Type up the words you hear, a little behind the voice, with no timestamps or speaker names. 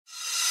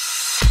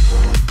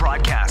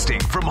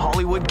Broadcasting from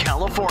Hollywood,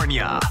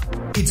 California,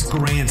 it's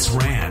Grant's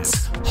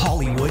Rants,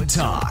 Hollywood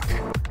Talk.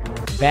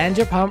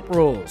 Vanderpump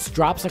Rules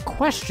drops a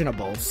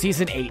questionable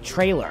Season 8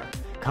 trailer.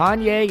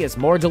 Kanye is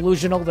more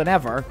delusional than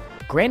ever.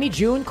 Granny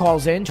June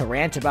calls in to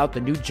rant about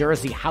the New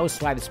Jersey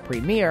Housewives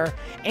premiere.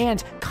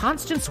 And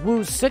Constance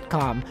Wu's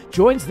sitcom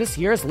joins this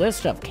year's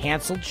list of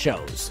canceled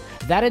shows.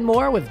 That and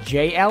more with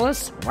Jay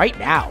Ellis right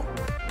now.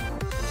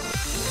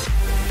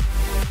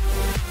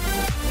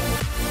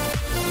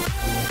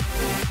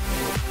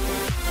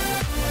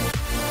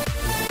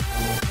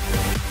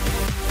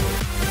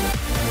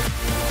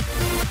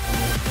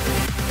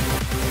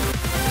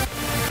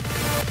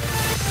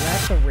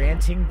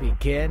 Ranting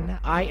begin.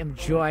 I am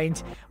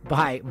joined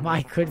by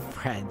my good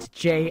friend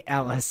Jay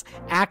Ellis,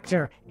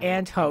 actor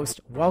and host.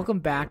 Welcome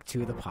back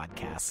to the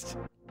podcast.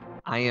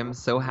 I am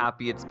so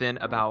happy. It's been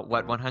about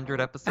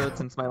 100 episodes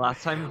since my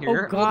last time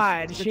here. Oh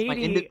God, well,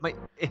 shady.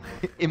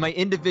 In my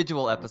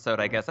individual episode,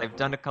 I guess I've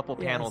done a couple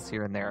panels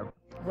here and there.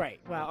 Right.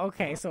 Well,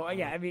 okay. So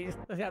yeah, I mean,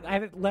 I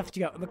haven't left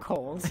you out in the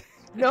cold.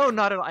 No,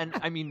 not at all. And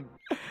I mean,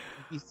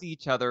 we see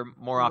each other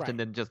more often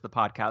than just the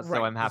podcast,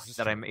 so I'm happy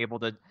that I'm able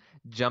to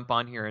jump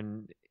on here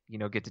and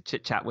get to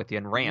chit chat with you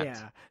and rant.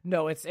 Yeah,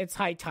 no, it's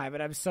high time,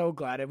 and I'm so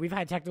glad. And we've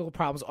had technical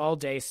problems all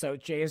day, so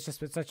Jay has just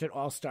been such an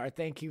all-star.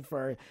 Thank you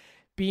for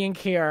being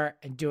here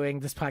and doing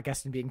this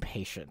podcast and being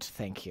patient.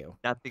 Thank you.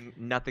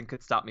 Nothing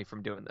could stop me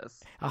from doing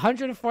this.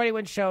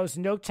 141 shows,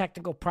 no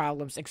technical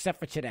problems except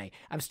for today.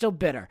 I'm still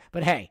bitter,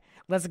 but hey,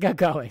 let's get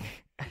going.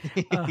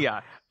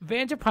 Yeah.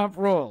 Vanderpump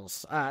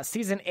Rules,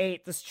 Season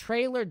 8. This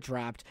trailer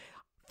dropped.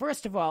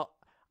 First of all,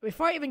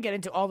 before I even get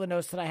into all the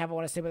notes that I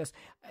want to say about this,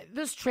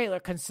 this trailer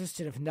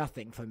consisted of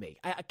nothing for me.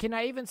 Can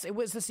I even say,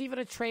 was this even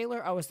a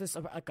trailer, or was this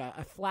like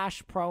a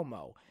flash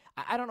promo?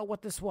 I don't know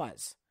what this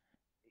was.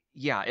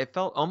 Yeah, it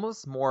felt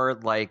almost more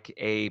like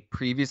a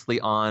previously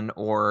on,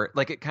 or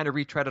like it kind of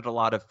retreaded a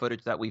lot of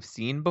footage that we've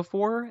seen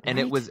before, and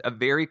It was a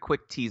very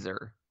quick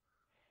teaser.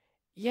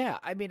 Yeah,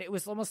 I mean, it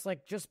was almost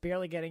like just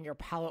barely getting your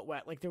palate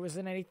wet. Like, there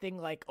wasn't anything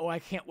like, oh, I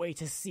can't wait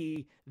to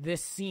see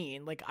this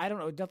scene. Like, I don't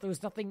know, there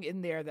was nothing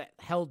in there that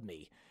held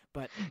me.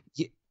 But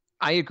yeah,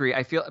 I agree.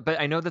 But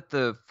I know that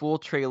the full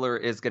trailer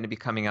is going to be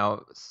coming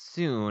out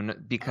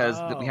soon because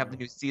we have the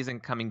new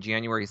season coming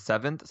January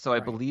 7th. So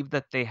I believe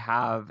that they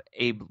have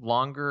a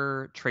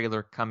longer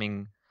trailer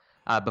coming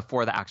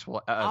before the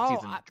actual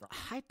season drops.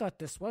 I thought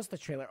this was the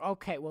trailer.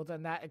 Okay, well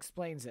then that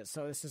explains it.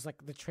 So this is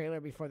like the trailer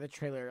before the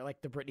trailer,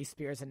 like the Britney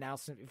Spears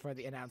announcement before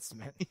the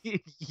announcement.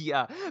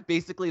 Yeah,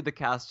 basically the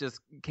cast just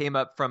came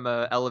up from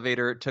an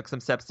elevator, took some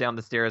steps down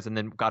the stairs, and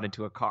then got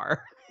into a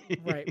car.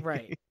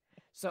 Right.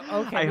 So,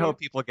 okay. I hope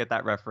people get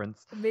that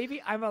reference.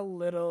 Maybe I'm a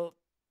little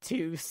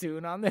too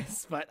soon on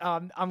this, but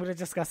I'm going to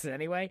discuss it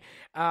anyway.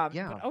 Yeah.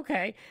 But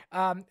okay.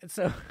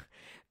 So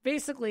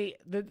basically,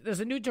 there's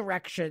a new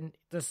direction.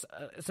 There's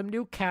some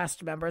new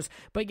cast members,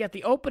 but yet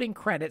the opening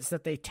credits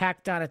that they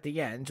tacked on at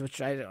the end,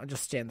 which I don't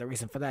understand the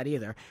reason for that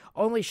either,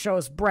 only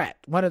shows Brett,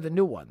 one of the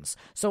new ones.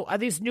 So are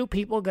these new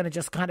people going to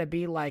just kind of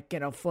be like,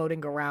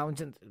 floating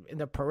around in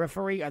the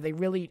periphery? Are they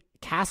really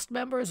cast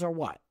members or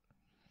what?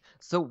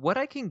 So what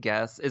I can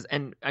guess is,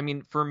 and I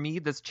mean, for me,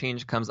 this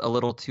change comes a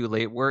little too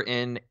late. We're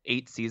in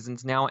 8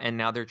 seasons now, and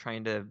now they're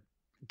trying to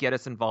get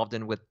us involved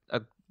with a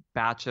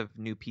batch of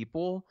new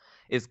people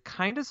is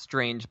kind of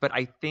strange, but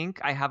I think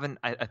I have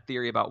a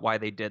theory about why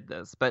they did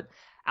this. But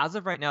as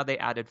of right now, they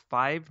added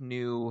 5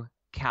 new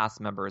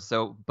cast members.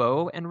 So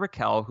Bo and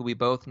Raquel, who we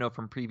both know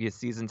from previous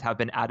seasons, have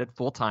been added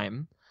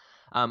full-time.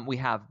 We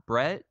have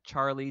Brett,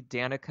 Charlie,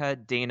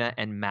 Danica, Dana,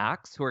 and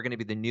Max, who are going to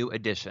be the new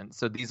additions.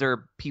 So these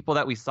are people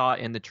that we saw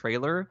in the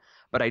trailer,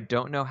 but I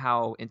don't know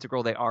how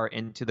integral they are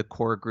into the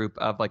core group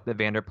of like the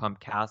Vanderpump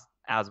cast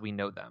as we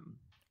know them.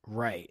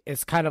 Right.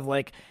 It's kind of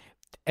like,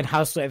 in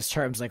Housewives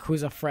terms, like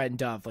who's a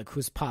friend of, like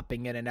who's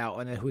popping in and out,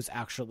 and then who's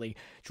actually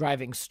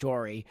driving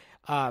story.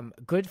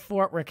 Good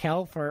for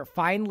Raquel for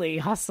finally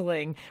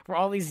hustling for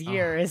all these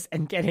years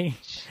and getting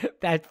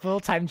that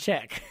full-time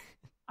check.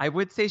 I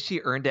would say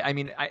she earned it. I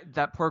mean,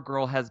 that poor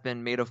girl has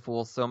been made a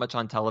fool so much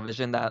on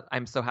television that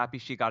I'm so happy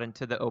she got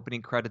into the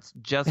opening credits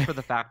just for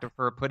the fact of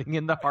her putting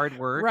in the hard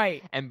work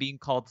and being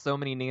called so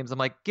many names. I'm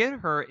like, get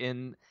her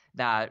in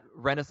that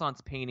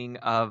Renaissance painting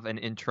of an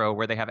intro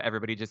where they have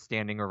everybody just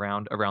standing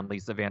around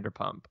Lisa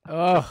Vanderpump.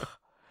 Oh,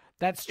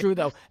 that's true,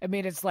 though. I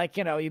mean, it's like,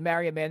 you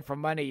marry a man for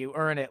money, you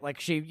earn it. Like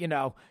she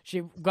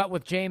got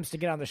with James to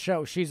get on the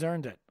show. She's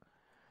earned it.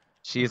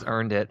 She's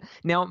earned it.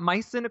 Now,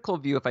 my cynical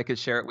view, if I could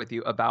share it with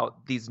you,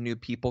 about these new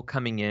people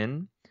coming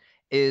in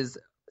is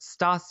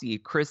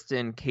Stassi,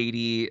 Kristen,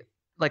 Katie,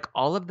 like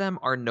all of them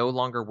are no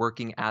longer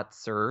working at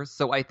SUR.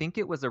 So I think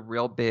it was a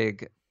real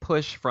big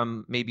push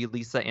from maybe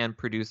Lisa and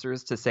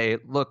producers to say,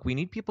 look, we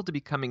need people to be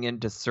coming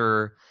into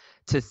SUR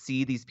to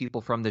see these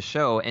people from the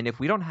show. And if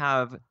we don't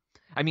have,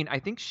 I mean, I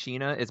think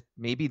Sheena is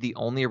maybe the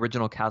only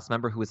original cast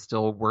member who is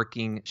still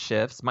working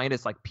shifts,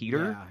 minus like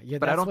Peter. Yeah,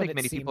 but I don't think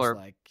many people are.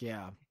 Like,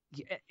 yeah.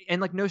 And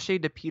like no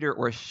shade to Peter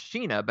or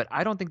Sheena, but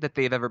I don't think that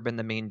they've ever been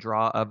the main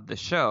draw of the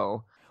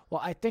show.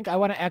 Well, I think I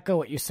want to echo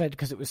what you said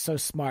because it was so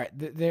smart.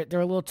 They're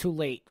a little too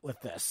late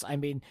with this. I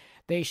mean,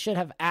 they should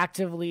have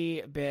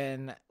actively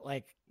been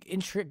like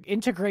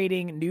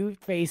integrating new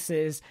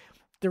faces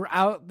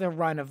throughout the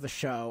run of the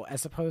show,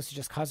 as opposed to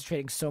just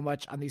concentrating so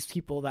much on these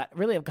people that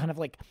really have kind of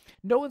like,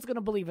 no one's going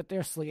to believe it.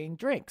 They're slinging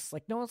drinks.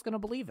 Like, no one's going to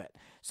believe it.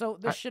 So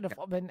this should have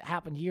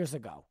happened years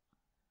ago.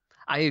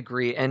 I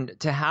agree. And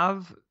to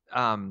have,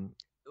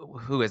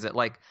 who is it?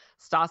 Like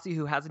Stassi,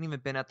 who hasn't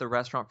even been at the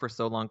restaurant for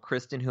so long,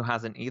 Kristen, who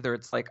hasn't either.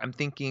 It's like, I'm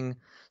thinking,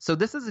 so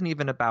this isn't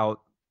even about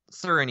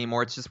Sir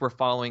anymore. It's just we're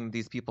following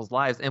these people's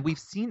lives. And we've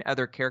seen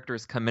other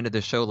characters come into the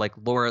show, like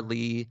Laura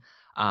Lee,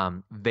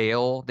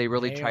 Vale. They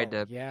really tried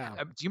to. Yeah.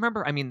 Do you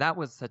remember? I mean, that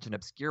was such an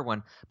obscure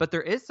one. But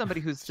there is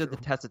somebody who stood the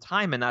test of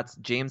time, and that's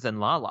James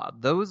and Lala.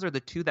 Those are the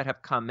two that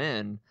have come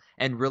in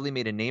and really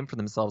made a name for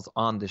themselves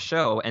on the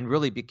show, and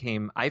really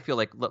became. I feel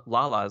like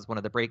Lala is one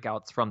of the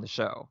breakouts from the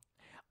show.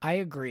 I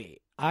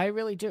agree. I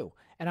really do.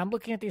 And I'm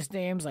looking at these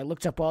names. I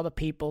looked up all the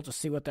people to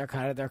see what their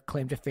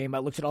claim to fame. I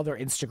looked at all their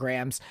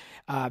Instagrams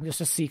just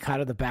to see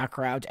kind of the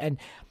background. And,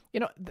 you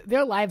know,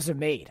 their lives are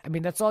made. I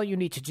mean, that's all you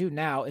need to do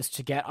now is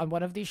to get on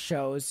one of these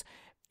shows,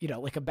 you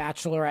know, like a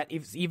Bachelorette,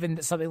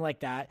 even something like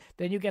that.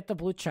 Then you get the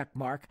blue check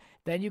mark.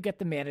 Then you get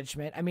the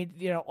management. I mean,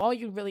 you know, all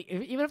you really,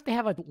 even if they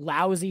have a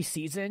lousy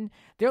season,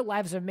 their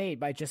lives are made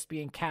by just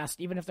being cast,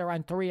 even if they're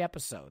on 3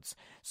 episodes.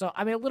 So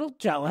I'm a little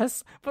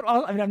jealous, but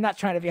I mean, I'm not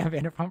trying to be on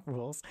Vanderpump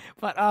Rules,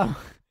 but,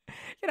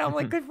 you know,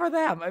 like, good for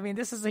them. I mean,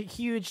 this is a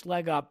huge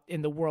leg up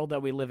in the world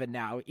that we live in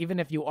now, even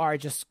if you are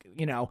just,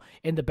 you know,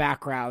 in the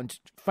background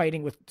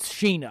fighting with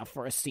Sheena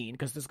for a scene,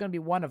 because there's going to be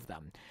one of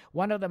them.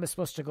 One of them is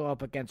supposed to go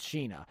up against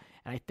Sheena,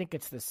 and I think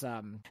it's this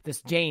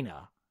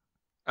Dana.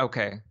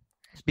 Okay.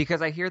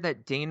 Because I hear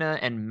that Dana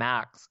and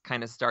Max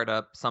kind of start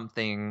up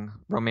something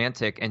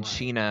romantic, and right.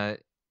 Sheena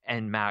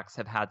and Max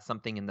have had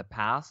something in the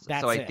past.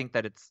 That's so I it. think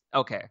that it's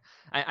okay.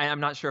 I'm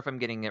not sure if I'm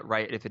getting it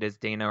right, if it is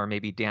Dana or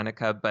maybe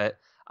Danica, but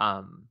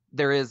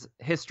there is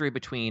history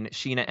between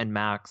Sheena and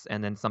Max,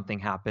 and then something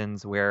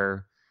happens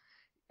where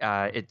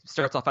it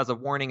starts off as a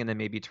warning and then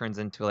maybe turns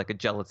into like a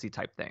jealousy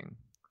type thing.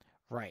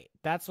 Right.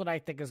 That's what I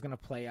think is going to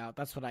play out.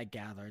 That's what I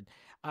gathered.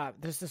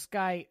 There's this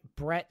guy,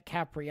 Brett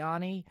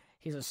Capriani.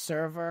 He's a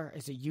server.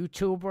 He's a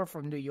YouTuber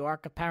from New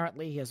York,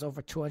 apparently. He has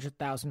over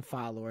 200,000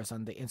 followers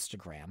on the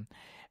Instagram.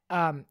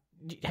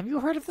 Have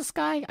you heard of this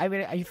guy? I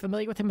mean, are you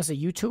familiar with him as a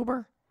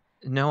YouTuber?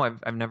 No,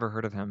 I've never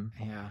heard of him.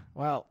 Yeah.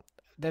 Well,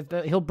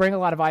 he'll bring a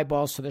lot of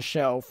eyeballs to the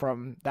show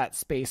from that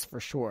space for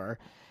sure.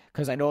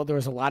 Because I know there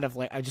was a lot of,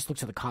 like, I just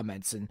looked at the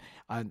comments and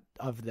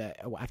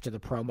after the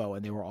promo,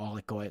 and they were all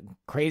like going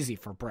crazy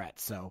for Brett.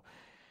 So,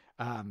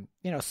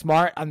 you know,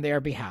 smart on their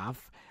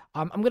behalf.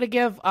 I'm going to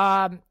give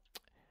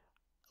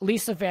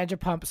Lisa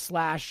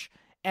Vanderpump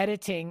 /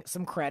 editing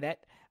some credit.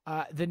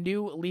 The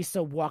new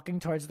Lisa walking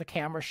towards the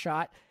camera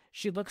shot.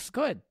 She looks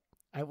good.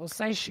 I will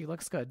say she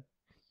looks good.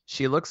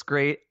 She looks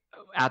great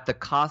at the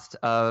cost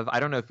of, I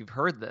don't know if you've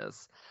heard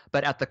this,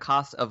 but at the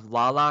cost of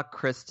Lala,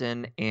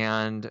 Kristen,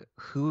 and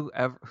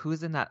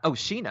who's in that? Oh,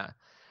 Sheena.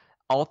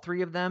 All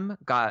 3 of them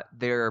got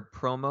their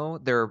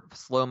promo, their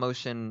slow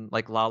motion,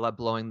 like Lala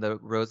blowing the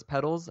rose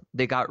petals.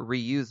 They got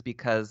reused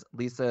because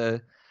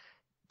Lisa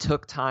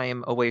took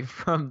time away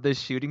from the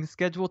shooting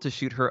schedule to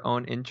shoot her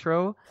own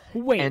intro.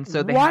 Wait, and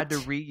so they had to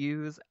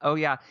reuse. Oh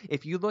yeah,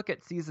 if you look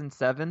at season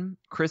 7,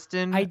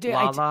 Kristen,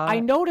 Lala, I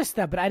noticed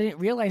that, but I didn't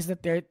realize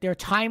that their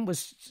time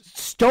was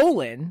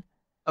stolen.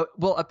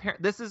 Well,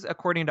 this is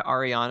according to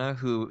Ariana,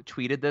 who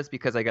tweeted this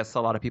because I guess a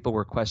lot of people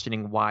were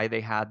questioning why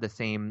they had the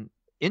same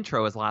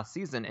intro as last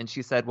season, and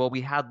she said, "Well,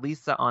 we had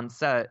Lisa on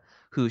set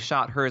who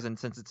shot hers, and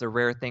since it's a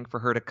rare thing for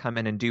her to come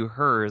in and do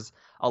hers,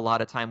 a lot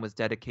of time was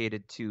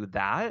dedicated to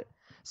that."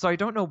 So I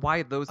don't know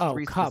why those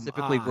 3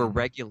 specifically were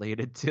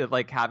regulated to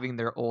like having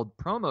their old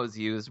promos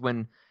used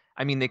when,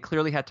 I mean, they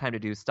clearly had time to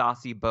do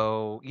Stassi,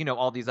 Bo, you know,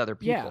 all these other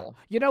people.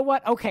 Yeah. You know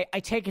what? Okay,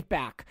 I take it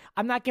back.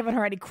 I'm not giving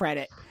her any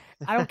credit.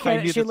 I don't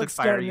care that she looks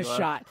good in the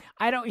shot.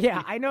 I know.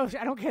 I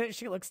don't care that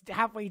she looks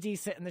halfway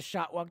decent in the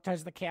shot walking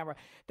towards the camera.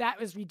 That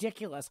was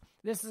ridiculous.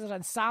 This is an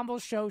ensemble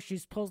show.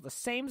 She's pulls the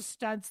same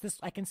stunts. This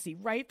I can see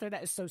right there.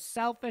 That is so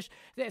selfish.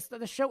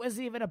 The show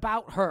isn't even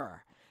about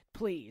her.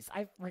 Please,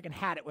 I freaking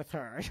had it with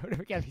her.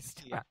 Don't get me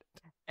started.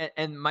 Yeah.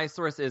 And my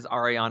source is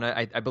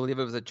Ariana. I believe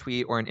it was a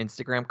tweet or an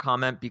Instagram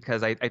comment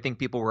because I think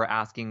people were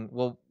asking,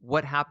 well,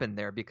 what happened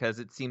there? Because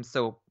it seems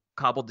so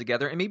cobbled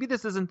together. And maybe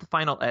this isn't the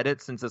final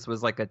edit since this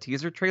was like a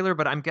teaser trailer,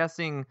 but I'm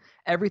guessing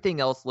everything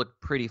else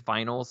looked pretty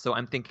final. So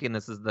I'm thinking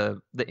this is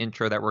the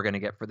intro that we're going to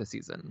get for the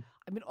season.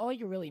 I mean, all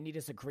you really need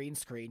is a green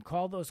screen.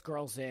 Call those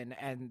girls in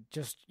and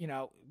just, you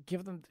know,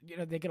 give them, you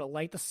know, they're going to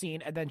light the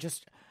scene and then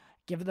just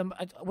give them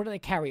what do they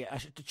carry? A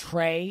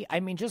tray? I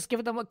mean, just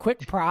give them a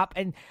quick prop,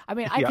 and I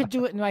mean, I could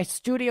do it in my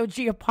Studio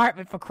G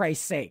apartment for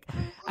Christ's sake.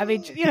 I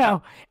mean,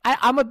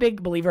 I'm a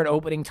big believer in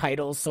opening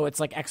titles, so it's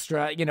like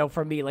extra,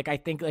 for me. Like I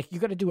think like you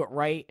got to do it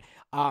right.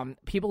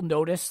 People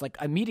notice, like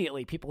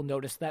immediately, people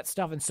notice that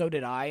stuff, and so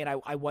did I,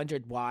 and I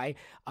wondered why.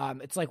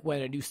 It's like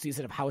when a new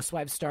season of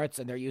Housewives starts,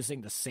 and they're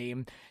using the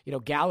same,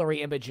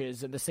 gallery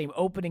images and the same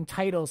opening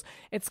titles.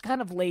 It's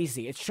kind of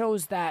lazy. It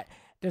shows that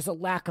there's a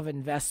lack of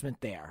investment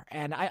there.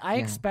 And I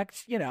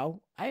expect,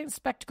 I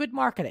expect good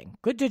marketing,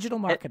 good digital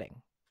marketing.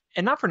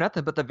 And not for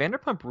nothing, but the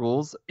Vanderpump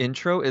Rules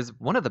intro is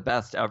one of the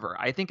best ever.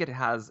 I think it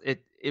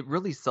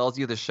really sells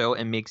you the show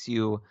and makes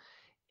you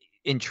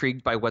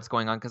intrigued by what's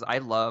going on, because I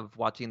love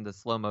watching the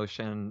slow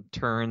motion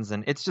turns,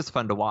 and it's just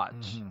fun to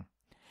watch. Mm-hmm.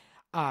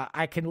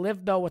 I can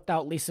live, though,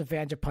 without Lisa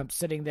Vanderpump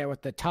sitting there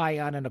with the tie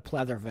on and a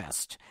pleather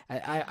vest.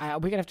 Are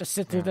we going to have to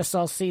sit through this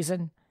all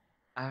season?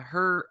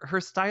 Her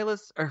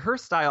stylist, or her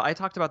style, I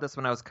talked about this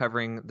when I was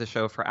covering the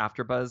show for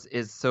AfterBuzz,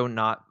 is so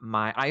not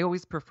I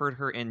always preferred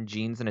her in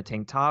jeans and a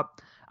tank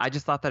top. I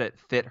just thought that it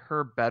fit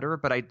her better,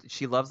 but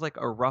she loves like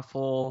a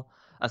ruffle,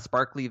 a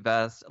sparkly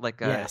vest,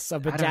 like a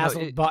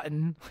bedazzled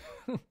button.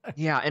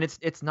 Yeah, and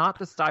it's not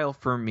the style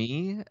for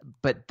me,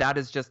 but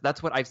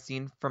that's what I've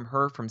seen from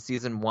her from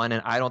season 1,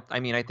 and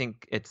I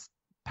think it's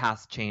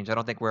past change. I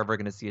don't think we're ever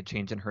going to see a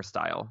change in her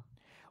style.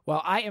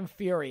 Well, I am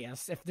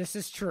furious, if this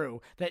is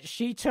true, that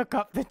she took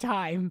up the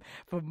time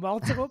for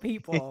multiple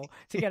people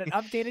to get an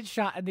updated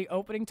shot in the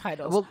opening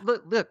titles.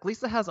 Well, look,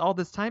 Lisa has all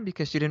this time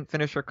because she didn't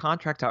finish her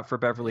contract out for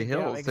Beverly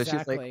Hills. Yeah,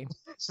 exactly.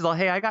 So she's like,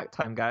 hey, I got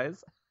time,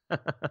 guys.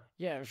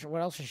 Yeah,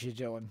 what else is she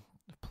doing?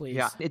 Please.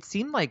 Yeah, it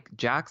seemed like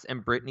Jax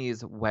and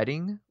Brittany's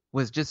wedding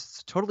was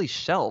just totally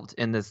shelved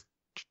in this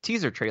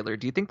teaser trailer.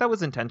 Do you think that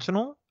was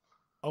intentional?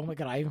 Oh my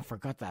God, I even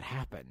forgot that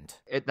happened.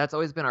 That's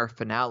always been our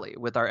finale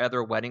with our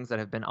other weddings that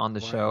have been on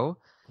the show.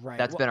 Right.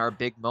 That's been our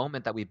big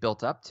moment that we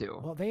built up to.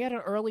 Well, they had an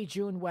early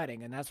June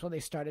wedding, and that's when they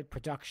started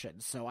production.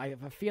 So I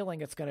have a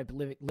feeling it's going to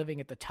be living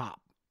at the top.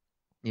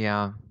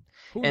 Yeah.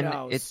 Who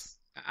knows?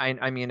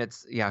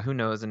 Who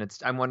knows? And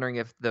I'm wondering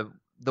if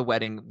the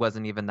wedding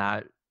wasn't even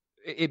that.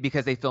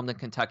 Because they filmed in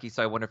Kentucky,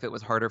 so I wonder if it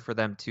was harder for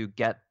them to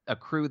get a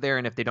crew there,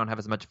 and if they don't have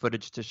as much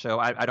footage to show.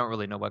 I don't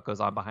really know what goes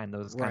on behind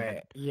those kind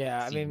of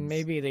Yeah, scenes. I mean,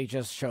 maybe they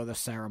just show the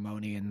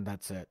ceremony and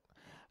that's it.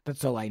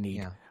 That's all I need.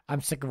 Yeah. I'm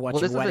sick of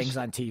watching weddings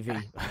on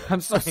TV. I'm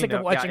so sick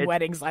of watching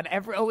weddings on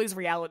all these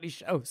reality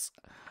shows.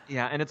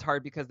 Yeah, and it's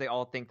hard because they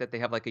all think that they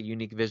have like a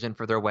unique vision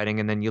for their wedding,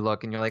 and then you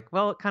look and you're like,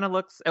 well, it kind of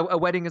looks a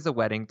wedding is a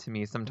wedding to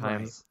me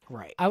sometimes.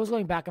 Right. I was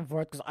going back and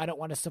forth because I don't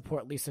want to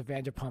support Lisa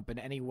Vanderpump in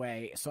any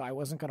way, so I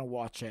wasn't going to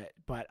watch it.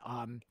 But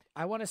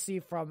I want to see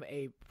from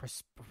a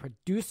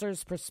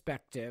producer's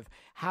perspective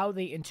how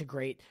they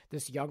integrate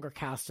this younger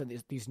cast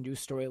and these new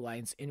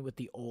storylines in with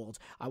the old.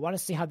 I want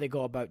to see how they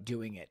go about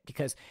doing it,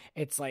 because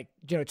it's like,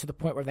 to the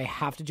point where they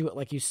have to do it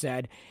like you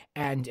said,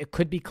 and it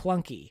could be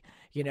clunky.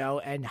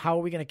 And how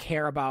are we going to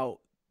care about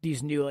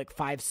these new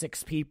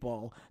 5-6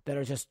 people that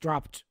are just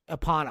dropped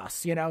upon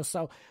us,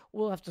 So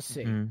we'll have to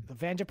see. Mm-hmm. The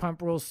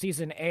Vanderpump Rules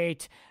season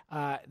 8,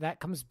 that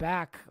comes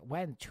back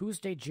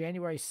Tuesday,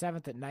 January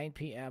 7th at 9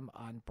 p.m.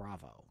 on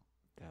Bravo.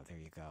 Oh, there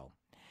you go.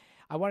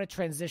 I want to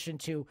transition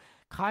to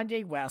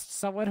Kanye West,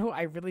 someone who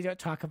I really don't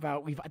talk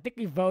about. I think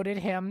we voted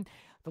him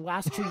the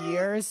last 2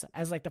 years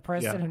as the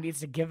person who needs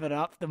to give it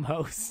up the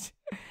most.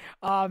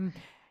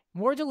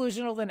 More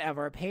delusional than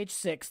ever. Page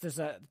 6, there's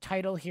a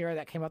title here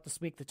that came out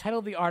this week. The title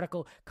of the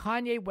article,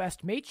 Kanye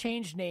West may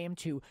change name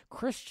to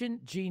Christian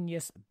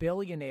genius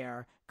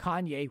billionaire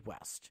Kanye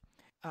West.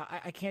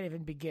 I can't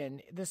even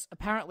begin. This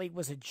apparently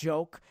was a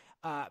joke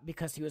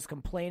because he was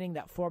complaining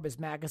that Forbes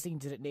magazine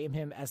didn't name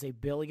him as a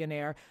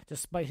billionaire,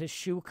 despite his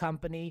shoe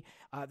company.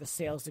 The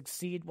sales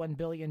exceed $1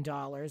 billion.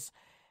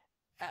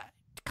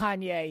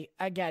 Kanye,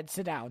 again,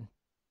 sit down.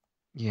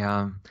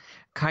 Yeah.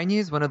 Kanye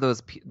is one of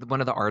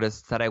the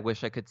artists that I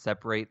wish I could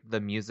separate the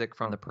music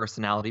from the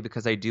personality,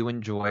 because I do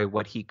enjoy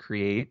what he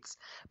creates,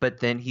 but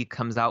then he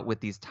comes out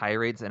with these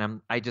tirades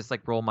and I just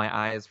roll my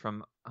eyes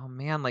from, oh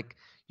man,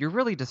 you're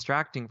really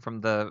distracting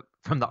from the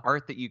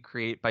art that you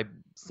create by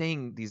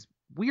saying these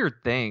weird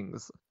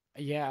things.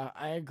 Yeah,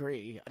 I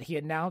agree. He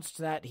announced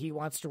that he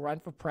wants to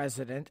run for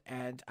president,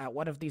 and at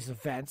one of these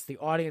events, the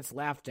audience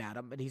laughed at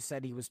him, and he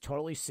said he was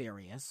totally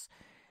serious.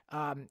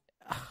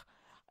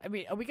 I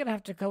mean, are we going to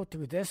have to go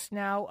through this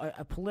now,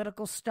 a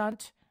political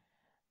stunt?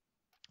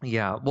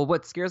 Yeah. Well,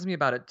 what scares me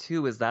about it,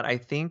 too, is that I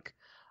think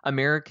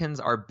Americans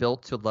are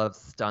built to love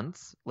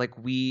stunts.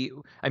 We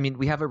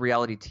have a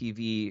reality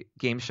TV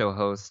game show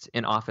host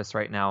in office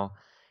right now,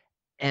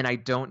 and I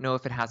don't know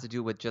if it has to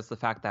do with just the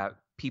fact that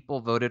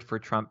people voted for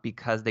Trump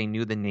because they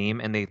knew the name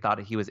and they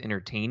thought he was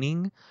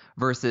entertaining,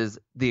 versus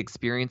the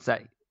experience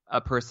that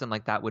a person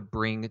like that would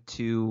bring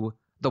to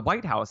the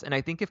White House. And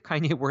I think if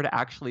Kanye were to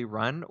actually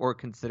run or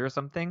consider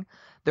something,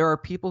 there are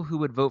people who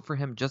would vote for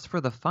him just for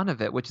the fun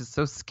of it, which is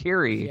so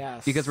scary.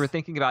 Yes. Because we're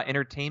thinking about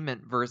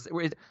entertainment versus,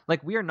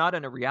 like, we are not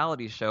in a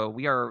reality show.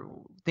 We are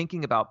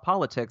thinking about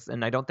politics,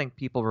 and I don't think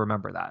people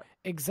remember that.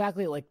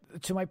 Exactly. Like,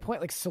 to my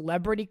point, like,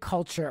 celebrity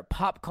culture,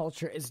 pop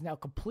culture is now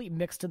completely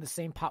mixed in the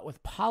same pot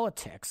with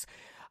politics.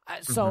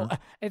 So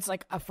it's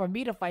like, for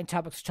me to find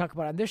topics to talk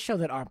about on this show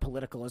that aren't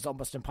political is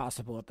almost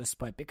impossible at this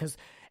point because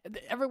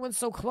everyone's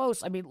so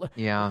close. I mean,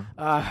 yeah.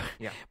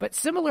 But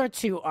similar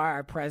to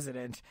our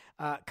president,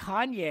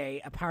 Kanye,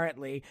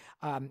 apparently,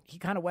 he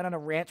kind of went on a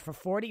rant for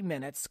 40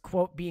 minutes,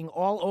 quote, being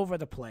all over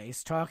the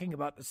place, talking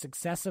about the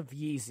success of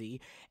Yeezy.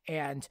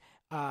 And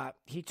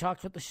he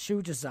talked with the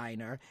shoe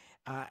designer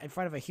in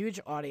front of a huge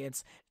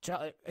audience,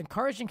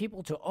 encouraging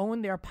people to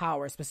own their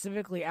power,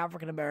 specifically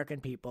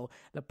African-American people.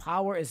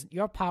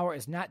 Your power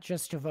is not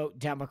just to vote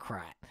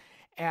Democrat.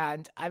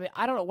 And I mean,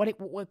 I don't know what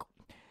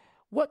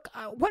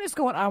is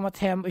going on with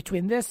him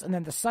between this and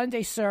then the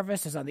Sunday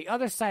service is on the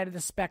other side of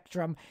the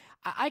spectrum.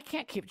 I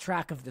can't keep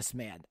track of this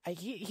man.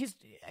 He's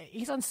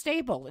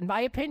unstable. In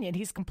my opinion,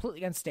 he's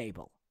completely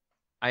unstable.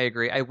 I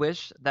agree. I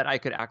wish that I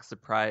could act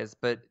surprised,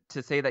 but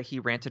to say that he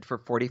ranted for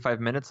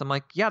 45 minutes, I'm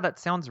like, yeah, that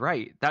sounds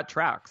right. That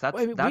tracks. That's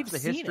the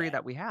history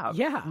that we have.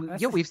 Yeah.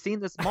 We've seen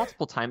this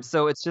multiple times.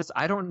 So it's just,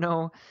 I don't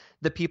know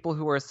the people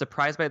who are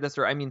surprised by this,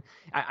 or, I mean,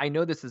 I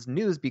know this is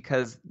news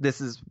because this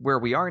is where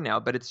we are now,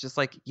 but it's just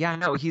like, yeah,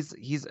 no,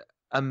 he's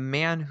a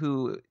man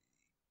who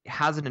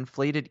has an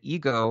inflated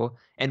ego,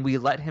 and we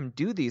let him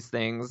do these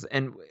things,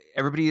 and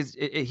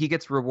he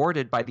gets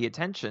rewarded by the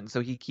attention. So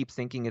he keeps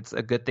thinking it's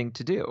a good thing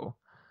to do.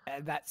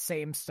 That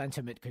same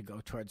sentiment could go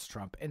towards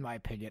Trump, in my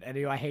opinion. And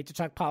I hate to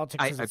talk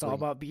politics because it's all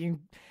about being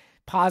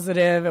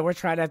positive, and we're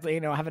trying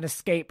to have an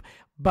escape.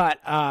 But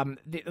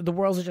the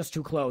worlds are just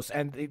too close,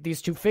 and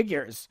these two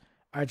figures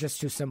are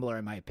just too similar,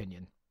 in my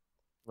opinion.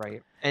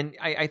 Right. And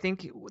I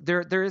think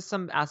there is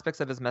some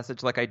aspects of his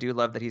message, like I do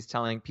love that he's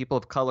telling people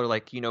of color,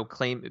 like,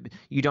 claim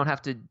you don't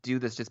have to do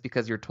this just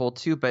because you're told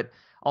to, but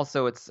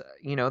also it's,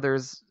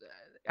 there's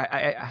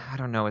I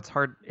don't know. It's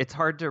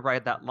hard to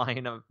ride that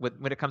line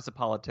when it comes to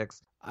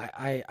politics.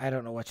 I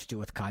don't know what to do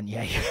with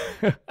Kanye.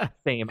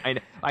 Same.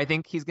 I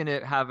think he's going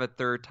to have a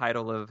third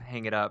title of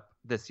Hang It Up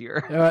this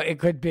year. It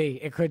could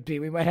be.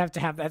 We might have to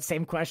have that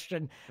same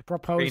question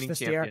proposed Reigning this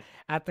champion. year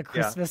at the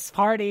Christmas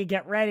party.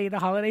 Get ready, the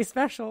holiday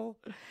special.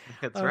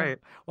 That's right.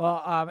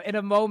 Well, in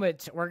a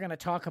moment, we're going to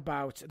talk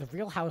about the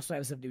Real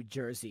Housewives of New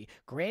Jersey.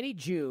 Granny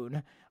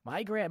June,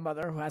 my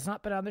grandmother, who has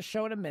not been on the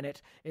show in a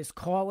minute, is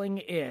calling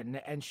in,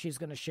 and she's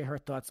going to share her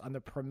thoughts on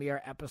the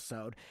premiere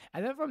episode.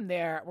 And then from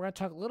there, we're going to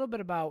talk a little bit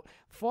about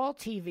fall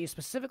TV,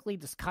 specifically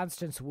this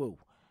Constance Wu.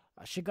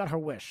 She got her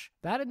wish.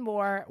 That and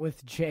more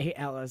with Jay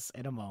Ellis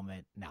in a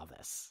moment. Now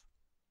this.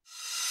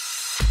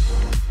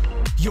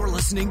 You're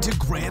listening to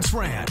Grant's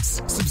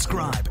Rants.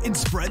 Subscribe and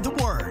spread the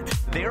word.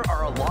 There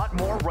are a lot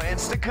more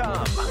rants to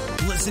come.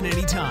 Listen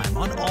anytime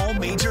on all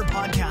major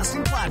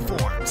podcasting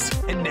platforms.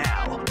 And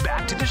now,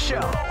 back to the show.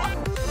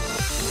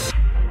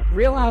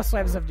 Real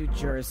Housewives of New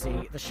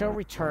Jersey, the show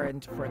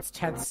returned for its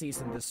 10th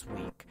season this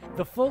week.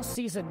 The full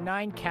season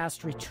 9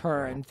 cast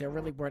returned. There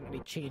really weren't any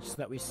changes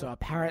that we saw.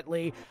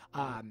 Apparently,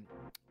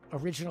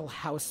 original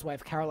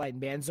housewife Caroline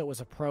Manzo was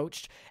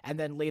approached and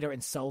then later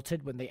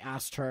insulted when they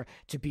asked her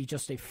to be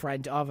just a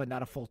friend of and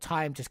not a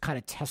full-time, just kind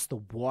of test the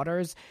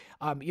waters.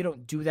 You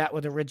don't do that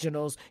with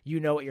originals.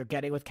 You know what you're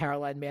getting with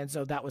Caroline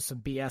Manzo. That was some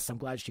BS. I'm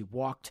glad she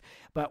walked.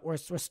 But we're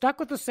stuck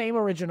with the same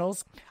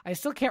originals. I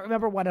still can't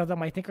remember one of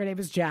them. I think her name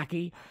is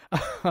Jackie.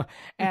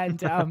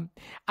 And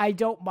I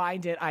don't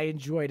mind it. I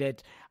enjoyed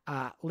it.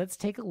 Let's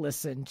take a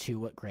listen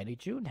to what Granny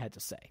June had to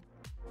say.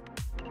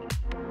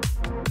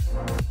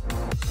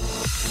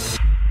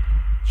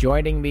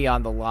 Joining me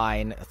on the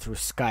line through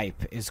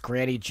Skype is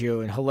Granny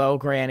June. Hello,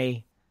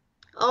 Granny.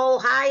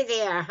 Oh, hi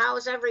there.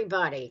 How's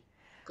everybody?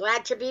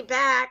 Glad to be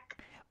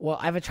back. Well,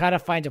 I've been trying to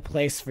find a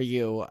place for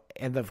you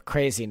in the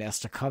craziness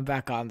to come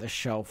back on the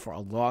show for a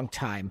long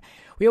time.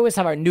 We always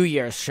have our New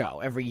Year's show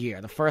every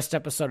year. The first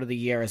episode of the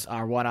year is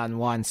our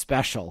one-on-one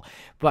special.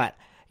 But,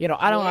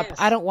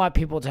 I don't want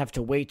people to have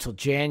to wait till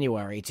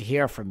January to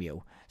hear from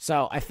you.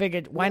 So I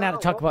figured, why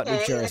not talk about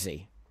New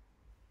Jersey?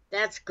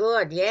 That's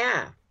good,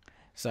 yeah.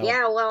 So,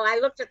 yeah, well, I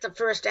looked at the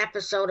first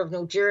episode of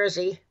New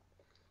Jersey.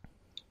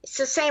 It's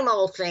the same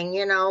old thing,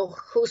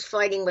 who's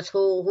fighting with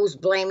who's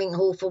blaming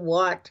who for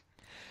what.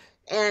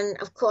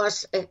 And, of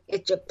course,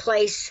 it took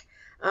place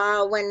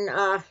when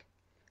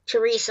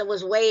Teresa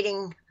was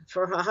waiting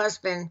for her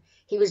husband.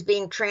 He was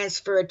being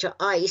transferred to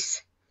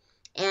ICE,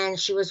 and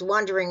she was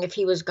wondering if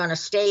he was going to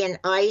stay in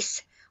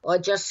ICE or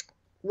just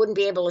wouldn't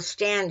be able to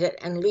stand it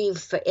and leave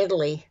for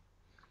Italy.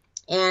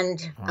 And,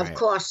 of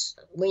course,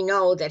 we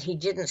know that he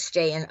didn't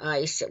stay in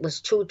ICE. It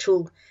was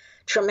too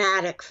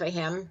traumatic for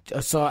him.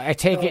 So I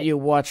take it you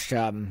watched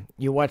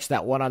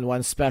that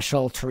one-on-one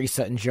special,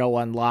 Teresa and Joe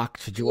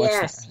Unlocked. Did you watch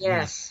that?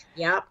 Yes.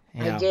 Yep,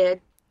 Yeah. I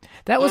did.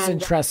 That was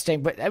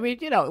interesting, but I mean,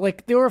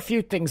 like there were a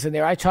few things in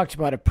there. I talked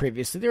about it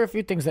previously. There were a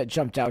few things that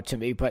jumped out to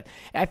me, but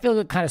I feel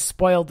it kind of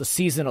spoiled the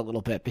season a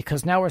little bit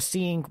because now we're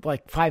seeing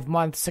like 5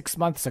 months, 6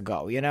 months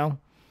ago,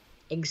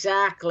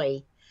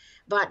 Exactly.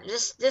 But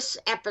this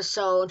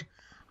episode,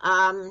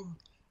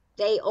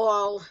 they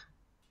all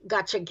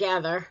got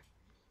together.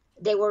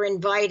 They were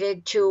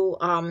invited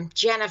to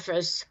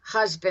Jennifer's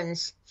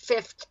husband's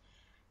 5th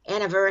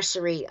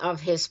anniversary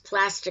of his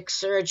plastic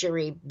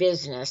surgery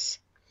business.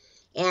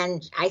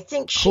 And I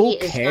think Who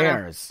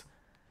cares?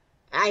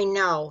 I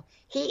know.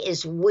 He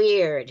is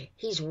weird.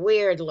 He's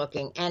weird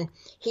looking. And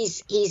he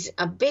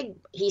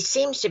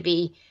seems to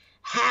be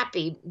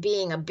happy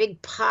being a big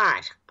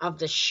part of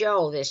the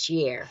show this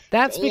year.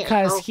 That's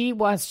because he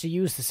wants to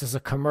use this as a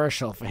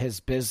commercial for his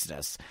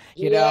business.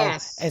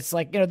 Yes. It's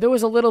like, there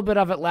was a little bit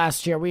of it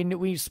last year.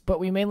 But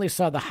we mainly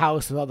saw the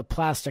house with all the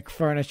plastic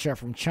furniture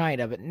from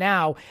China. But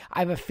now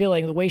I have a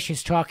feeling the way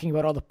she's talking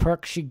about all the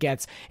perks she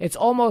gets, it's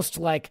almost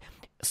like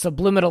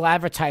subliminal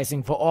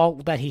advertising for all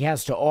that he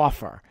has to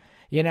offer,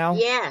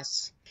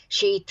 Yes.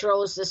 She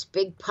throws this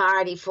big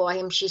party for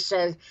him. She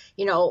says,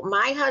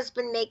 my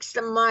husband makes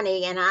the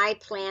money and I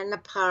plan the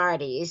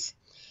parties.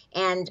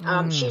 And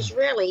she's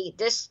really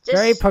this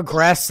very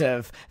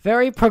progressive,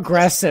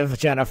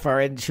 Jennifer,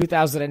 in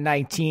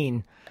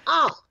 2019.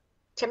 Oh,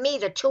 to me,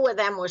 the two of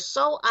them were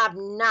so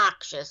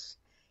obnoxious.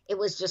 It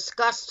was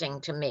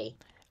disgusting to me.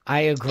 I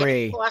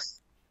agree. And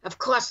of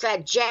course,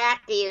 that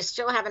Jackie is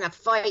still having a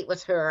fight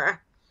with her.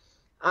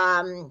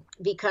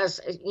 Because,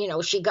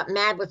 she got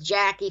mad with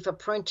Jackie for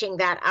printing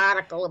that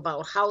article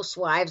about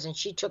housewives, and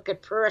she took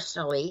it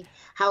personally.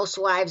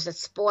 Housewives that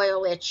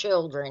spoil their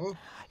children.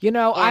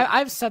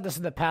 I've said this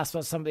in the past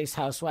about some of these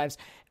housewives.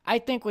 I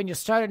think when you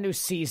start a new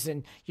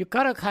season, you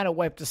got to kind of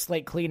wipe the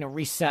slate clean and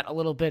reset a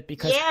little bit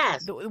because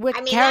we're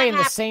carrying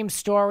the same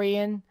story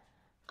in.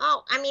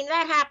 Oh,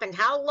 that happened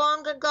how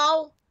long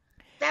ago?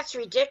 That's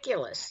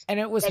ridiculous. And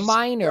it was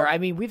minor.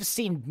 We've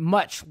seen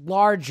much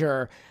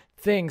larger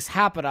things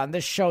happen on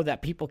this show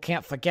that people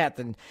can't forget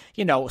than,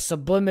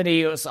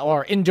 subliminally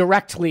or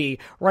indirectly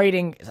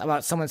writing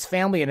about someone's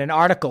family in an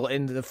article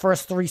in the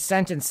first 3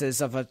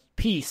 sentences of a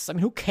piece.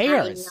 Who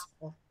cares?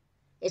 I know.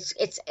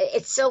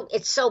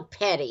 It's so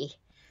petty.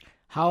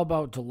 How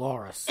about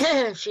Dolores?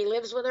 She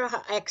lives with her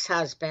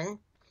ex-husband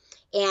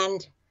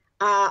and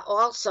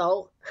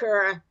also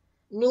her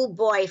new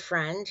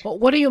boyfriend. Well,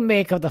 what do you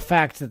make of the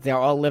fact that they're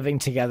all living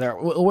together,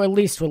 or at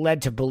least we're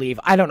led to believe?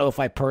 I don't know if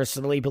I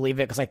personally believe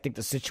it because I think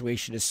the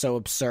situation is so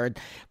absurd,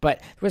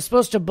 but we're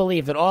supposed to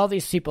believe that all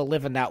these people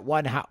live in that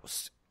one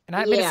house.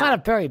 And it's not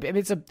a very big,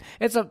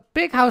 it's a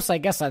big house, I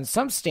guess, on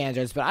some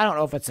standards, but I don't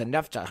know if it's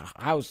enough to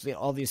house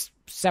all these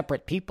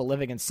separate people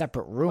living in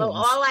separate rooms. Well,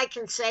 all I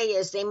can say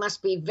is they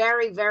must be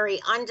very, very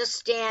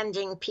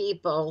understanding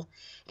people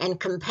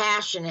and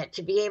compassionate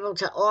to be able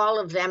to all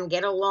of them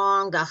get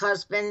along. The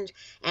husband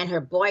and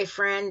her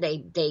boyfriend,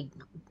 they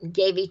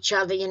gave each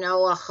other,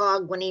 a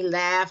hug when he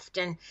left,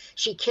 and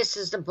she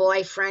kisses the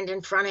boyfriend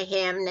in front of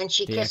him, and then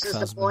she kisses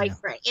the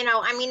boyfriend.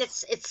 Yeah.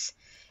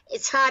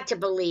 It's hard to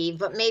believe,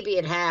 but maybe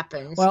it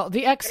happens. Well,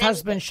 the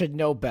ex-husband should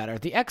know better.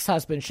 The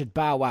ex-husband should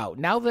bow out.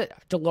 Now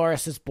that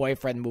Dolores'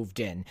 boyfriend moved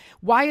in,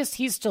 why is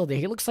he still there?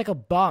 He looks like a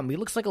bum. He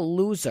looks like a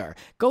loser.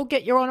 Go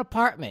get your own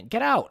apartment.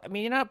 Get out.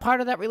 You're not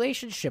part of that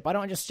relationship. I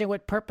don't understand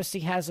what purpose he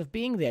has of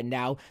being there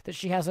now that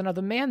she has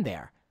another man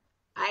there.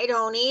 I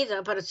don't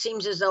either, but it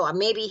seems as though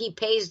maybe he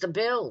pays the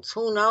bills.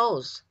 Who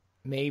knows?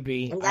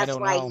 Maybe. And that's I don't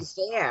why know. He's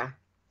there.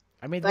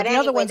 The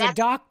other one's a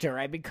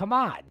doctor. Come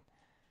on.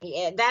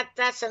 Yeah,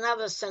 that's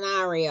another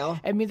scenario.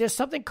 There's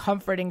something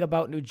comforting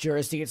about New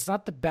Jersey. It's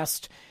not the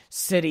best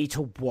city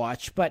to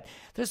watch, but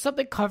there's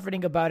something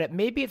comforting about it.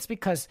 Maybe it's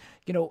because,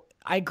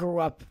 I grew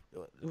up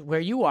where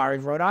you are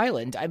in Rhode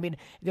Island.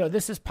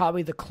 This is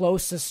probably the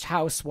closest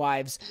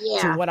Housewives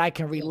to what I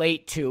can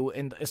relate to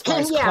as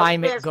far as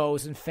climate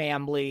goes and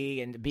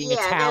family and being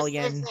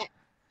Italian.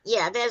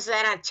 There's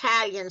that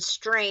Italian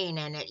strain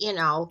in it,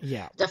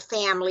 the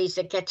families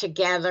that get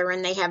together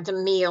and they have the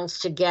meals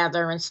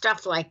together and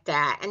stuff like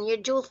that. And you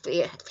do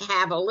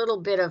have a little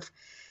bit of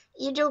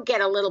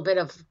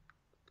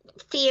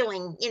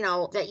feeling,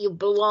 that you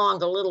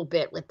belong a little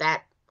bit with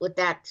that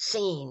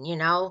scene,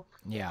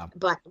 Yeah.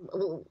 But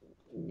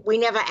we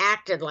never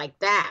acted like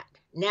that.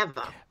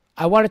 Never.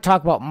 I want to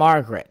talk about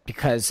Margaret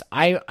because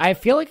I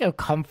feel like a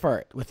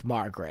comfort with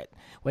Margaret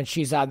when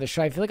she's on the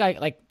show. I feel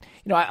like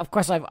of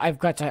course I've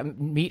got to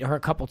meet her a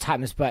couple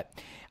times, but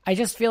I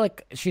just feel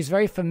like she's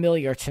very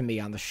familiar to me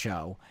on the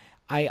show.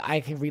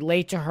 I can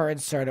relate to her in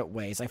certain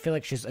ways. I feel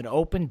like she's an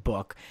open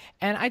book,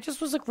 and I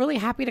just was really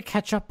happy to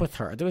catch up with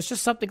her. There was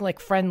just something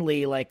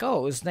friendly, it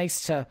was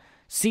nice to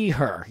see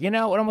her. It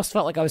almost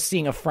felt like I was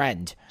seeing a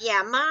friend.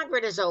 Yeah,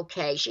 Margaret is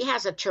okay. She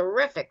has a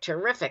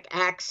terrific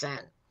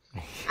accent.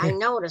 I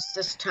noticed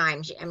this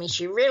time.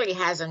 She really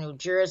has a New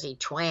Jersey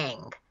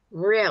twang.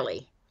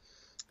 Really.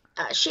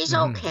 She's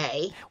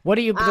okay. What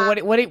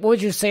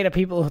would you say to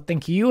people who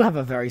think you have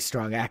a very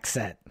strong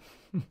accent?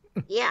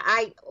 Yeah,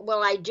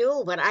 I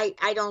do, but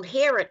I don't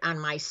hear it on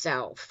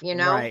myself, you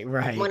know?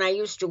 Right. When I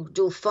used to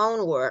do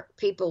phone work,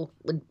 people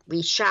would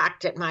be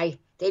shocked at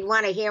they'd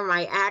want to hear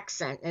my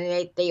accent,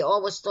 and they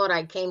always thought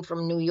I came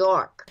from New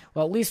York.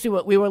 Well, at least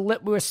we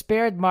were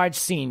spared Marge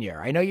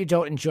Senior. I know you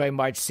don't enjoy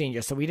Marge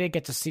Senior, so we didn't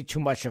get to see too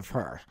much of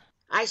her.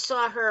 I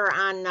saw her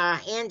on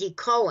Andy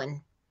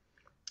Cohen.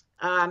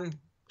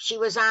 She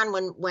was on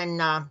when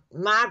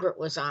Margaret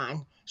was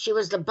on. She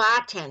was the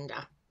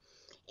bartender,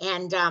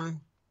 and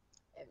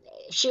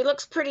she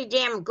looks pretty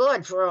damn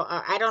good for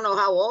I don't know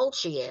how old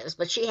she is,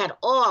 but she had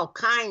all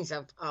kinds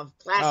of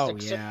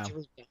plastic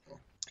surgery done.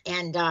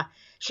 And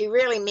she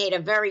really made a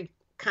very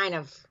kind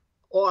of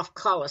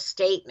off-color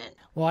statement.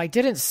 Well, I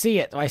didn't see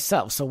it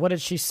myself, so what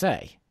did she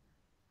say?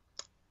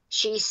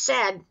 She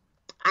said,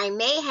 I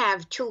may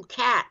have 2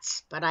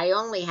 cats, but I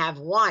only have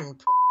 1.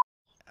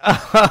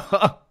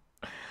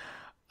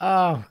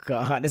 Oh,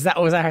 God. Was that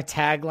her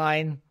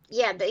tagline?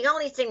 Yeah, the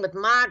only thing with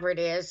Margaret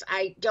is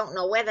I don't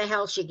know where the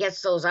hell she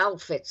gets those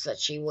outfits that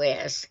she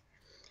wears.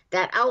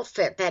 That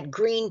outfit, that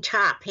green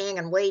top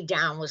hanging way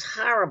down was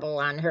horrible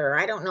on her.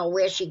 I don't know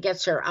where she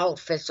gets her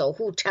outfits or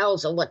who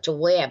tells her what to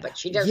wear, but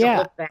she doesn't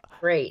look that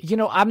great. You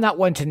know, I'm not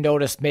one to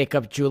notice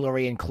makeup,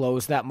 jewelry, and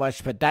clothes that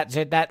much, but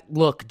that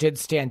look did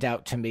stand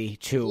out to me,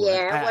 too.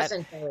 Yeah, it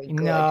wasn't very good.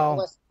 No. It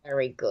wasn't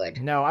very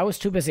good. No, I was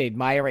too busy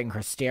admiring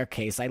her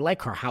staircase. I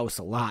like her house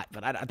a lot,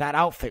 but that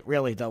outfit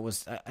really, though,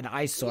 was an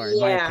eyesore, in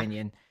my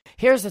opinion.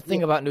 Here's the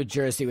thing about New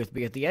Jersey with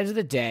me. At the end of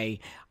the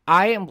day,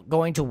 I am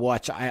going to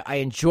watch. I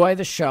enjoy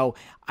the show.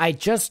 I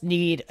just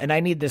need, and I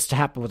need this to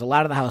happen with a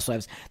lot of the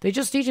Housewives, they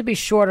just need to be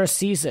shorter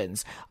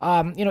seasons.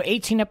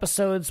 18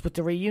 episodes with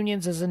the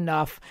reunions is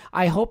enough.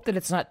 I hope that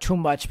it's not too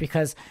much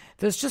because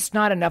there's just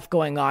not enough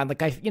going on.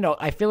 Like, I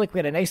feel like we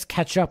had a nice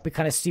catch up. We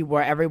kind of see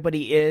where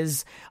everybody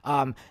is.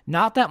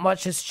 Not that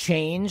much has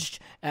changed,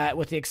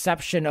 with the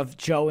exception of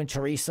Joe and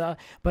Teresa.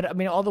 But I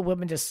mean, all the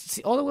women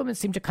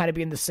seem to kind of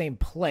be in the same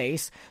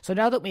place. So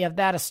now that we have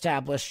that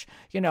established,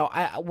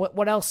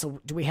 what else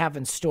do we have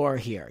in store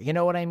here? You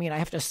know what I mean? I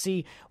have to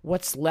see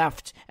what's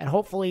left, and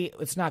hopefully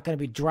it's not going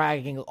to be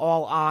dragging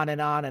all on and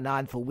on and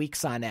on for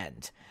weeks on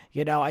end.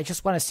 I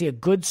just want to see a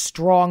good,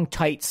 strong,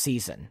 tight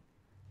season.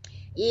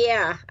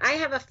 Yeah, I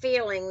have a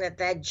feeling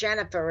that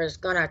Jennifer is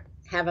going to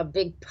have a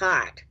big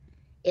part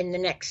in the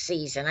next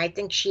season. I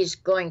think she's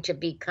going to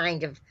be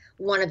kind of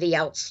one of the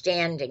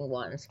outstanding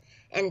ones.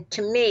 And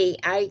to me,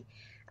 I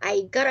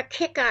got a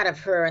kick out of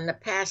her in the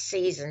past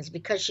seasons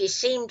because she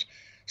seemed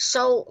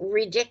so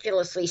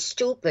ridiculously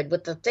stupid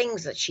with the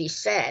things that she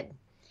said.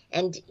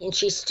 And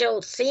she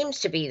still seems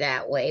to be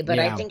that way, but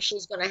I think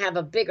she's going to have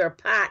a bigger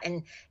part.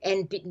 And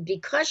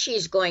because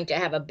she's going to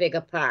have a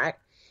bigger part,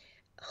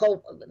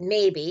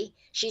 maybe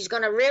she's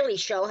going to really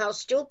show how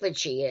stupid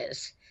she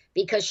is,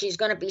 because she's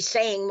going to be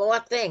saying more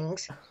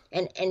things,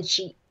 and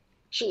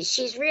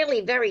she's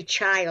really very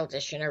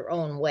childish in her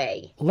own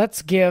way.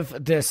 Let's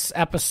give this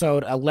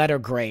episode a letter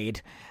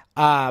grade.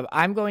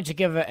 I'm going to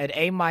give it an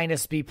A-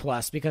 B+,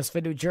 because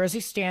for New Jersey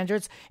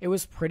standards, it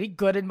was pretty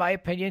good in my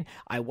opinion.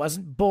 I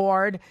wasn't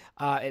bored.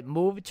 It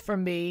moved for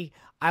me.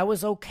 I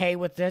was okay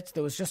with it.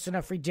 There was just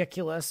enough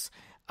ridiculous.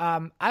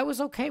 I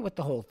was okay with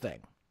the whole thing.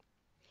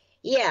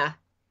 Yeah,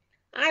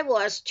 I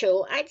was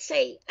too. I'd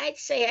say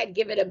I'd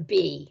give it a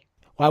B.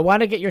 Well, I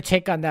want to get your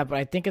take on that, but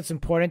I think it's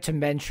important to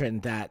mention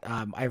that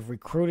I've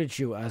recruited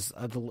you as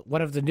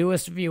one of the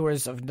newest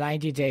viewers of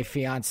 90 Day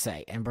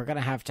Fiancé, and we're going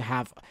to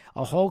have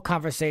a whole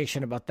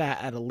conversation about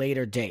that at a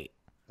later date.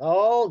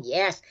 Oh,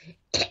 yes.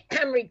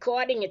 I'm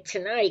recording it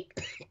tonight.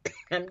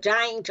 I'm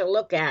dying to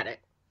look at it.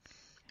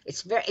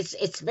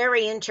 It's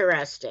very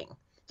interesting.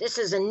 This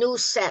is a new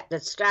set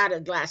that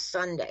started last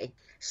Sunday,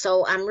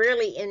 so I'm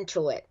really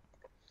into it.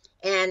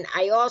 And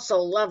I also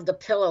love the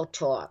pillow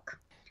talk.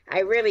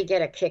 I really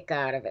get a kick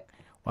out of it.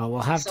 Well,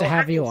 we'll have to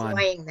have you on.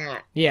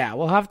 That. Yeah,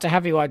 we'll have to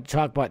have you on to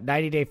talk about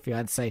 90 Day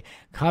Fiancé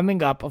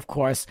coming up, of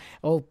course.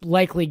 We'll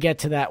likely get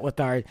to that with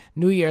our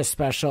New Year's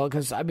special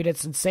because, I mean,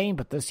 it's insane,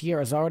 but this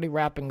year is already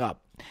wrapping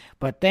up.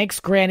 But thanks,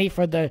 Granny,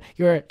 for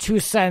your 2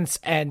 cents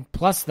and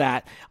plus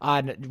that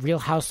on Real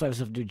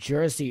Housewives of New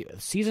Jersey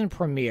season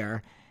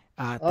premiere.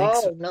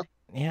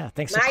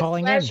 Thanks for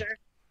calling in.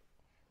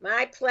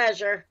 My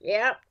pleasure.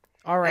 Yep.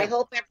 All right. I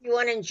hope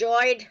everyone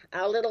enjoyed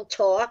our little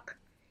talk.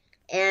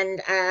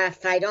 And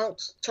if I don't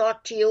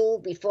talk to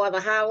you before the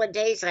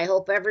holidays, I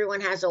hope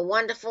everyone has a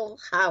wonderful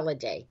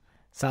holiday.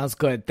 Sounds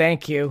good.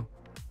 Thank you.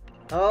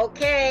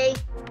 Okay.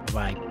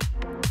 Bye.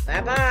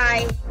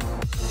 Bye-bye.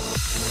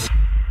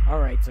 All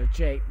right. So,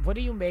 Jay, what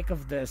do you make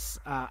of this?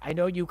 I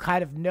know you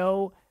kind of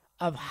know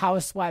of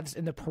Housewives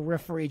in the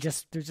periphery,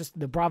 they're just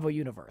the Bravo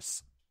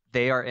universe.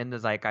 They are in the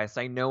zeitgeist.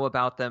 I know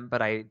about them,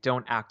 but I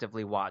don't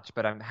actively watch,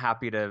 but I'm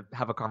happy to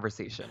have a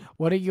conversation.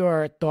 What are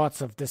your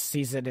thoughts of this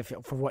season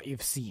for what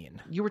you've seen?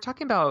 You were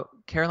talking about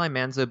Caroline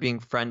Manzo being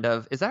friend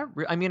of, is that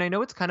I mean, I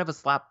know it's kind of a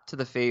slap to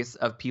the face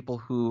of people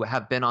who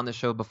have been on the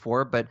show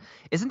before, but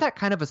isn't that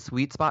kind of a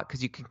sweet spot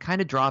because you can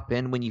kind of drop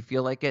in when you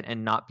feel like it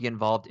and not be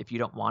involved if you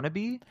don't want to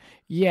be?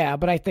 Yeah,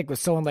 but I think with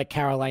someone like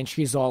Caroline,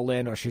 she's all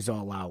in or she's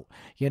all out,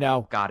 you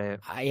know? Got it.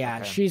 Yeah,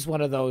 Okay. she's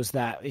one of those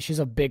that she's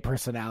a big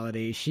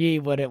personality. She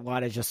wouldn't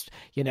want to just,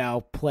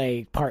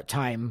 play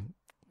part-time,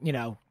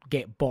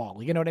 get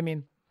ball. You know what I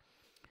mean?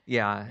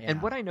 Yeah.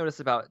 And what I notice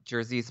about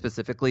Jersey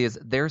specifically is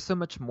there's so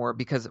much more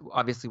because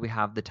obviously we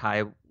have the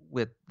tie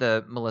with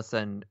the Melissa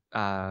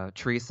and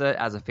Teresa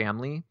as a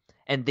family,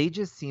 and they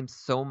just seem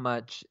so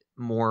much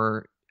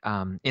more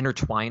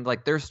intertwined.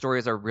 Like their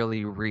stories are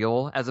really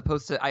real as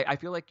opposed to, I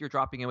feel like you're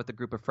dropping in with a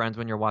group of friends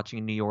when you're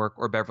watching New York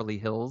or Beverly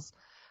Hills,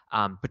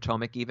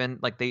 Potomac even.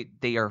 Like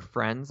they are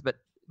friends, but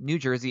New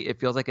Jersey, it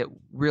feels like it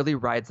really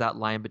rides that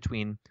line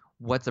between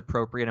what's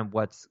appropriate and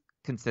what's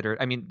considered.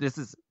 I mean, this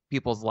is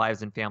people's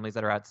lives and families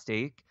that are at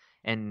stake,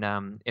 and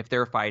if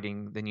they're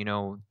fighting,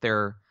 then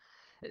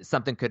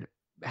something could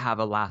have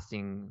a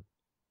lasting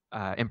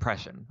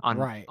impression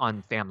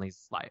on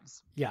families'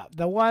 lives. Yeah,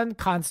 the one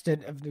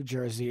constant of New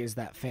Jersey is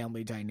that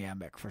family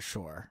dynamic for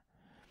sure.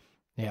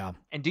 Yeah.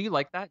 And do you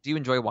like that? Do you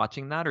enjoy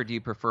watching that, or do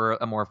you prefer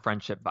a more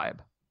friendship vibe?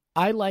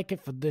 I like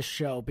it for this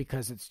show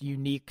because it's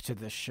unique to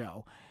this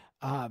show.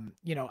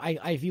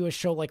 I view a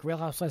show like Real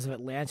Housewives of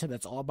Atlanta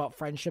that's all about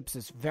friendships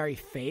is very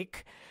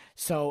fake.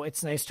 So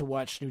it's nice to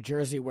watch New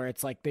Jersey where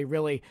it's like they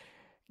really,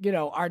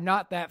 are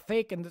not that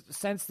fake in the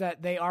sense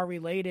that they are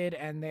related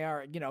and they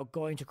are,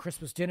 going to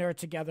Christmas dinner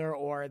together,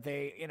 or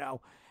they,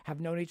 have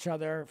known each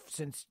other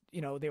since,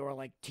 they were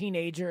like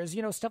teenagers,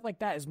 stuff like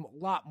that is a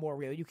lot more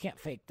real. You can't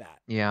fake that.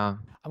 Yeah.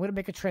 I'm going to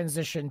make a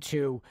transition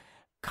to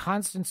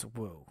Constance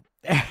Wu.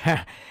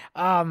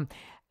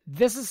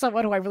 This is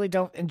someone who I really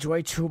don't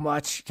enjoy too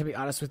much, to be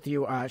honest with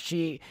you.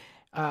 She's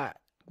on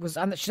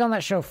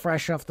that show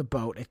Fresh Off the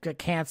Boat. It got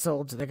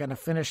canceled. They're going to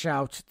finish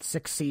out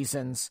 6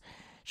 seasons.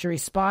 She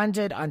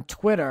responded on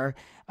Twitter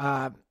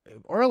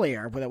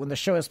earlier when the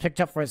show is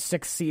picked up for its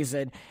 6th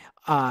season.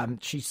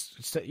 She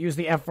used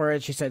the F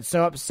word. She said,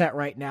 "So upset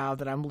right now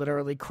that I'm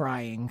literally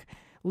crying."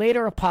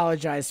 Later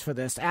apologized for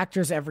this.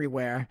 Actors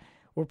everywhere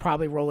were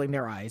probably rolling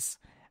their eyes.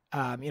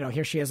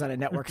 Here she is on a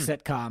network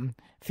sitcom,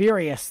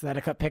 furious that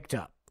it got picked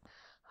up.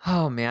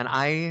 Oh man,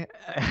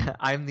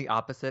 I'm the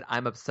opposite.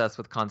 I'm obsessed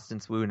with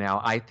Constance Wu now.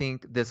 I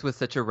think this was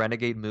such a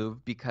renegade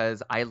move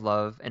because I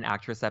love an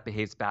actress that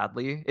behaves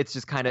badly. It's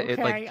just kind of Okay, it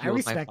like I fuels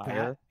respect my fire.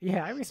 that.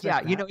 Yeah, I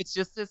respect that.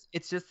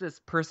 It's just this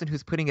person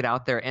who's putting it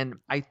out there, and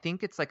I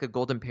think it's like a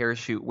golden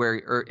parachute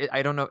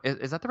I don't know,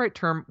 is that the right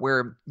term,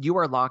 where you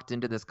are locked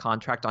into this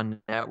contract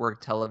on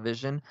network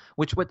television,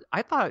 which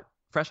I thought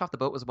Fresh Off the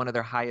Boat was one of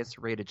their highest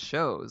rated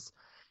shows.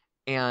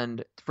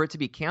 And for it to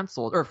be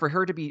canceled, or for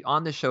her to be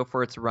on the show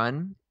for its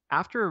run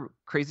after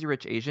Crazy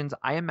Rich Asians,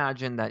 I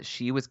imagine that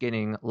she was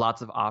getting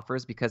lots of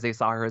offers because they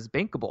saw her as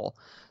bankable.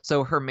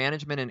 So her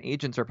management and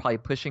agents are probably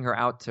pushing her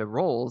out to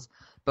roles.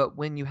 But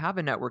when you have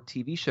a network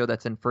TV show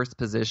that's in first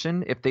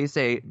position, if they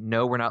say,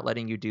 no, we're not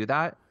letting you do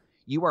that,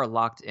 you are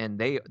locked in.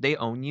 They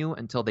own you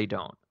until they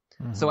don't.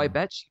 Mm-hmm. So I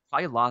bet she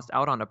probably lost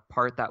out on a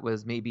part that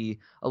was maybe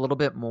a little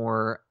bit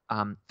more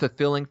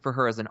fulfilling for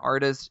her as an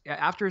artist.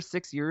 After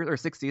 6 years or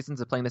 6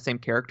 seasons of playing the same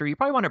character, you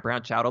probably want to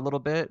branch out a little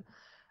bit.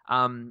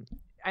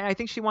 I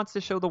think she wants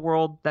to show the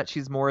world that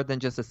she's more than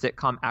just a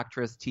sitcom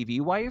actress,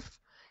 TV wife.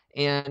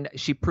 And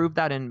she proved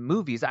that in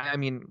movies. I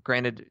mean,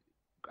 granted,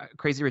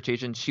 Crazy Rich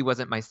Asians, she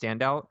wasn't my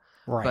standout.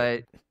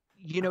 Right. But,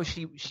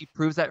 she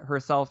proves that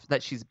herself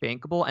that she's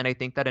bankable. And I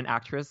think that an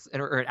actress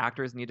or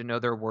actors need to know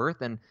their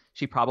worth. And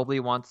she probably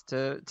wants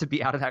to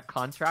be out of that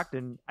contract.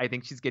 And I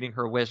think she's getting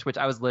her wish, which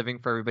I was living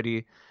for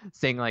everybody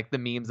saying like the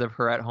memes of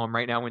her at home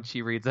right now when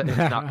she reads it. It's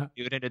not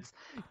cute and it's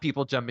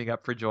people jumping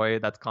up for joy.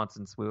 That's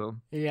Constance Wu.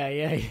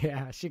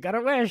 Yeah. She got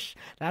a wish.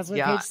 That's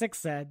what Page 6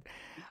 said.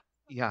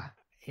 Yeah.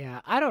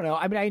 Yeah, I don't know.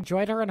 I mean, I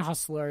enjoyed her in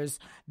Hustlers.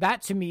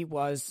 That to me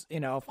was,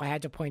 if I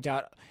had to point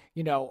out,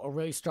 a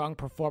really strong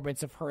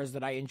performance of hers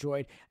that I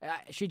enjoyed.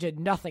 She did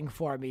nothing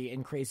for me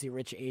in Crazy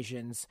Rich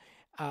Asians.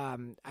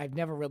 I've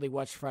never really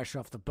watched Fresh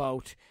Off the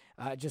Boat,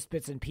 just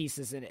bits and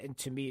pieces. And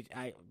to me,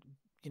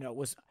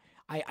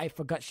 I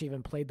forgot she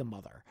even played the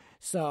mother.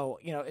 So,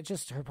 it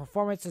just, her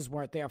performances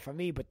weren't there for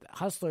me, but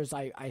Hustlers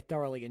I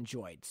thoroughly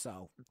enjoyed.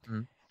 So,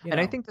 And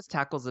I think this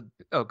tackles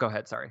go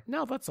ahead. Sorry.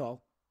 No, that's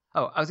all.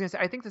 Oh, I was going to say,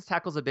 I think this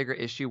tackles a bigger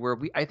issue where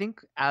I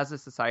think as a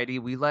society,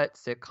 we let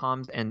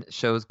sitcoms and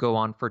shows go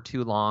on for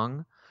too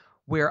long,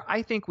 where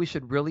I think we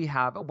should really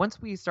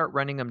once we start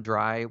running them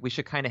dry, we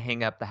should kind of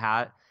hang up the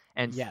hat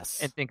and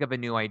think of a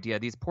new idea.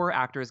 These poor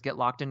actors get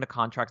locked into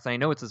contracts. I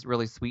know it's a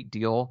really sweet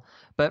deal,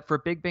 but for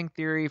Big Bang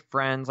Theory,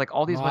 Friends, like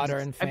all these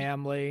Modern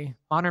Family,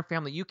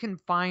 you can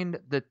find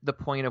the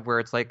point of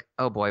where it's like,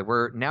 oh boy,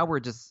 we're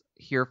just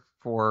here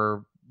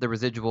for the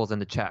residuals and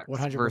the checks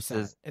 100%.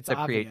 versus It's the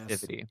obvious.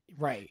 creativity.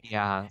 Right.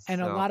 Yeah. And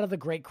a so- lot of the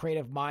great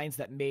creative minds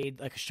that made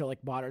like a show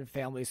like Modern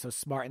Family so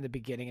smart in the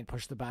beginning and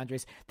pushed the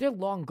boundaries, they're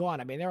long gone.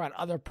 I mean, they're on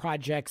other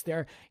projects.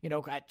 They're,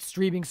 at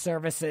streaming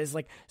services.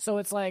 So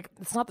it's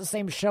not the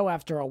same show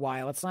after a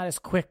while. It's not as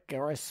quick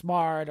or as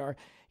smart or,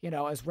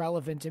 as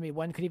relevant to me.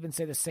 One could even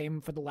say the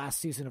same for the last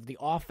season of The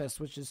Office,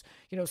 which is,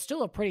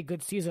 still a pretty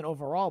good season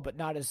overall, but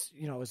not as,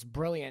 as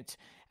brilliant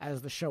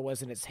as the show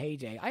was in its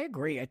heyday. I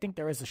agree. I think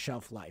there is a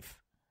shelf life.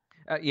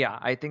 Yeah,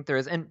 I think there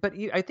is, but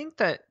I think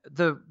that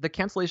the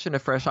cancellation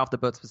of Fresh Off the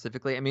Boat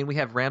specifically. I mean, we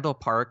have Randall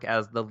Park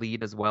as the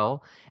lead as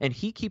well, and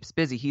he keeps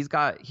busy.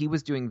 He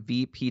was doing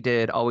Veep. He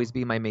did Always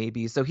Be My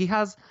Maybe, so he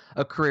has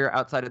a career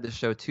outside of the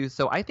show too.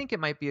 So I think it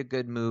might be a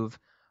good move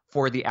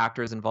for the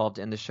actors involved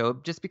in the show,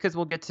 just because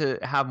we'll get to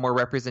have more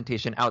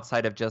representation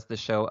outside of just the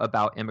show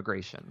about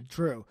immigration.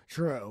 True.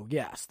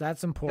 Yes,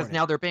 that's important. Because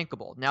now they're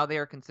bankable. Now they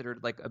are considered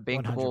like a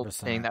bankable 100%.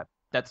 thing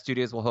that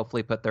studios will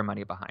hopefully put their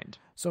money behind.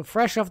 So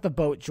Fresh Off the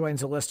Boat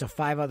joins a list of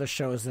 5 other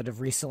shows that have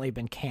recently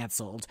been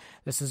canceled.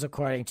 This is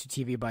according to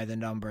TV by the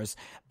Numbers.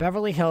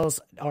 Beverly Hills,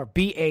 or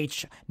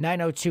BH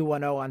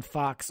 90210 on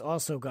Fox,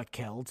 also got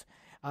killed.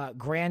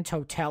 Grand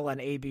Hotel on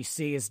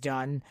ABC is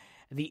done.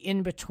 The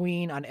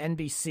In-Between on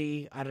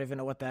NBC, I don't even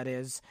know what that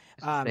is.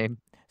 Same.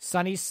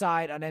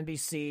 Sunnyside on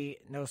NBC,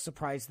 no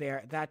surprise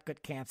there. That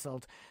got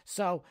canceled.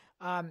 So,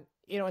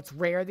 it's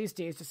rare these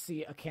days to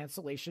see a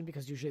cancellation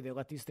because usually they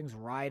let these things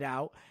ride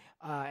out.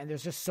 And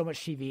there's just so much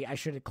TV. I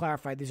should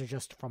clarify, these are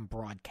just from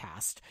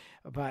broadcast.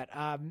 But,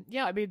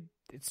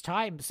 it's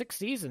time. 6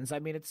 seasons. I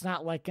mean, it's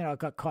not like, it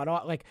got caught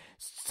off. Like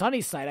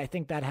Sunnyside, I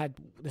think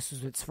this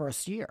was its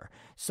first year.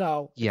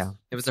 So yeah,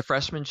 it was a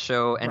freshman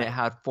show, and Right. It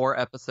had 4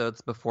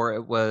 episodes before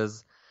it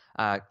was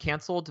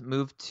canceled,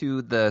 moved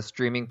to the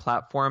streaming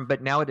platform,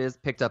 but now it is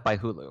picked up by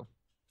Hulu.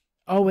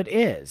 Oh, it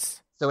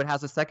is. So it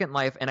has a second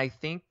life, and I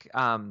think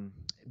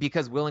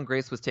because Will and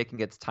Grace was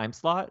taking its time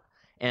slot,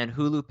 and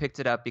Hulu picked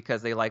it up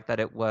because they liked that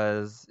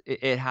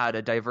it had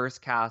a diverse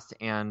cast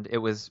and it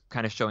was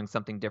kind of showing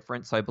something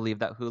different. So I believe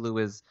that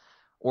Hulu is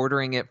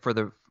ordering it for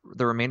the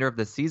remainder of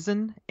the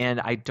season, and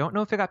I don't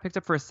know if it got picked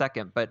up for a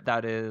second, but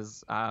that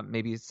is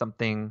maybe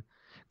something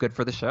good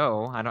for the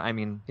show.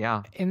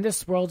 Yeah. In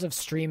this world of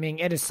streaming,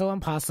 it is so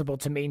impossible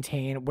to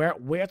maintain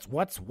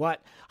what's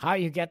what, how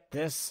you get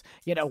this,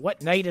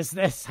 what night is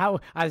this,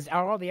 are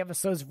all the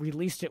episodes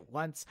released at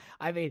once?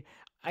 I mean,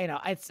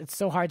 it's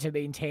so hard to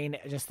maintain.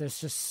 There's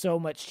just so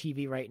much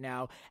TV right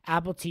now.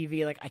 Apple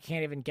TV, I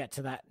can't even get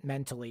to that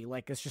mentally.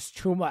 It's just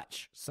too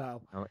much.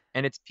 So,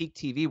 and it's peak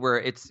TV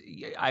where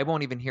I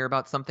won't even hear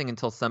about something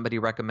until somebody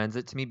recommends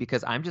it to me,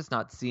 because I'm just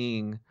not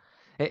seeing.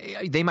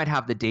 They might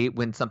have the date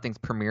when something's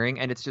premiering,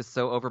 and it's just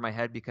so over my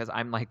head because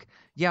I'm like,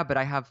 yeah, but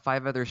I have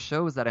 5 other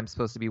shows that I'm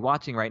supposed to be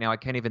watching right now. I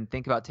can't even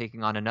think about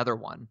taking on another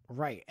one.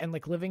 Right. And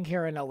living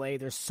here in LA,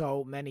 there's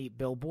so many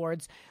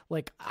billboards.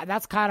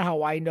 That's kind of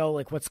how I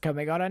know what's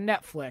coming out on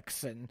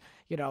Netflix and,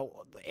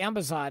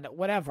 Amazon,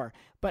 whatever.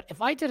 But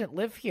if I didn't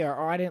live here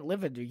or I didn't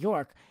live in New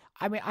York,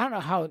 I mean, I don't know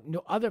how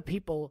other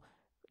people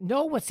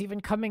know what's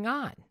even coming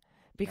on.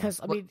 Because,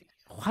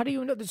 how do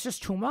you know? There's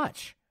just too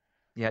much.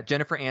 Yeah,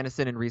 Jennifer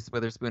Aniston and Reese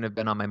Witherspoon have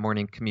been on my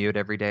morning commute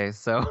every day,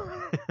 so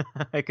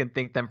I can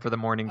thank them for the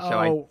morning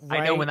show. Oh, I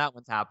know right. when that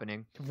one's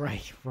happening.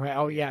 Right.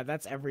 Oh, yeah,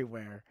 that's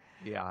everywhere.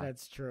 Yeah.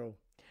 That's true.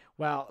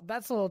 Well,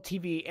 that's a little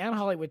TV and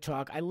Hollywood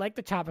talk. I like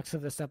the topics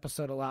of this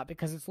episode a lot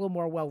because it's a little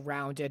more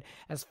well-rounded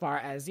as far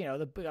as, we got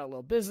a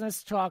little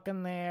business talk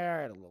in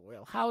there, and a little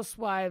Real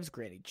Housewives,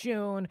 Granny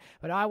June.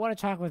 But now I want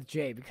to talk with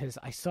Jay because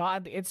I saw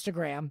on the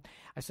Instagram,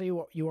 I saw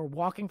you were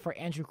walking for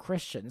Andrew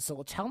Christian.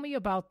 So tell me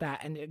about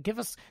that and give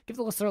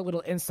the listener a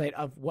little insight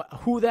of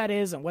who that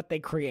is and what they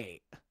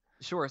create.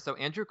 Sure. So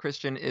Andrew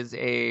Christian is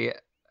a,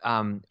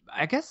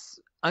 I guess,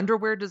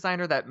 underwear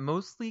designer that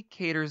mostly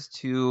caters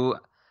to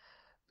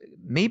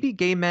maybe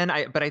gay men,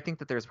 but I think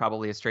that there's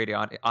probably a straight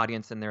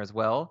audience in there as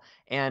well.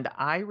 And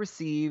I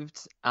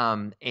received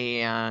an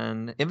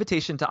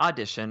invitation to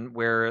audition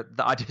where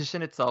the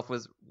audition itself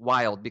was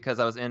wild because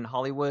I was in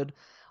Hollywood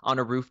on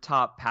a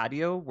rooftop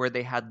patio where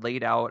they had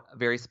laid out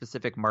very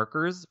specific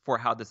markers for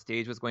how the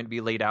stage was going to be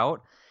laid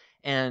out.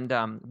 And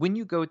when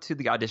you go to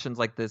the auditions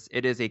like this,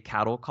 it is a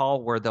cattle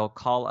call where they'll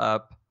call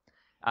up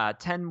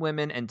 10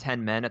 women and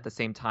 10 men at the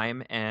same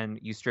time, and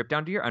you strip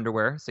down to your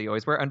underwear. So you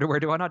always wear underwear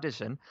to an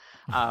audition.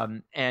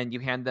 And you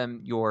hand them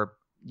your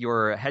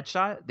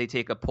headshot. They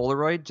take a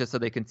Polaroid just so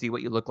they can see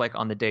what you look like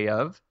on the day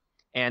of.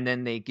 And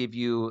then they give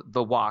you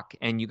the walk,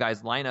 and you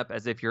guys line up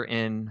as if you're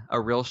in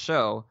a real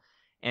show.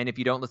 And if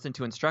you don't listen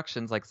to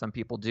instructions like some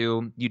people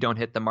do, you don't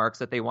hit the marks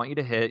that they want you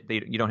to hit.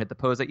 You don't hit the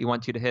pose that you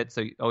want you to hit.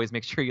 So you always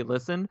make sure you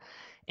listen.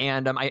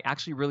 And I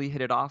actually really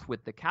hit it off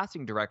with the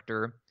casting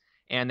director,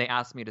 and they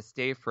asked me to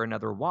stay for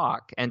another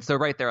walk. And so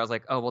right there, I was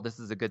like, oh, well, this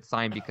is a good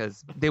sign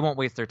because they won't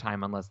waste their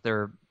time unless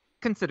they're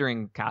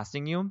considering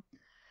casting you.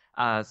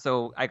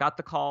 So I got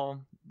the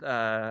call,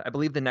 I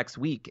believe the next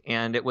week,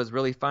 and it was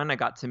really fun. I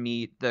got to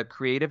meet the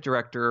creative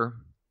director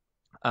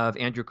of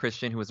Andrew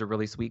Christian, who was a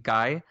really sweet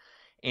guy.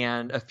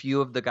 and a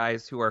few of the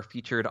guys who are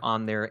featured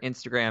on their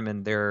Instagram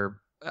and their,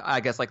 I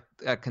guess, like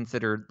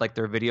considered like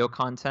their video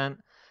content,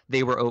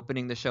 they were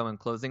opening the show and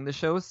closing the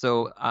show.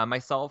 So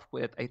myself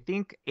with I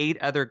think 8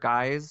 other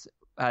guys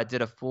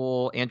did a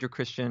full Andrew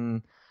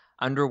Christian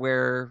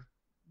underwear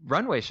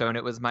runway show, and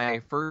it was my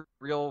first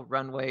real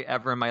runway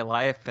ever in my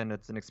life, and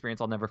it's an experience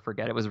I'll never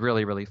forget. It was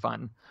really, really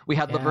fun. We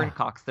had Laverne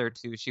Cox there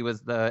too. She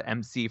was the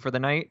MC for the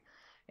night,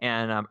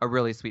 and a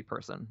really sweet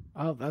person.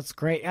 Oh, that's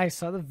great. I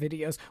saw the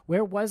videos.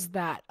 Where was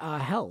that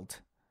held?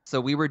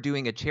 So we were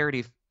doing a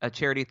charity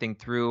thing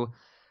through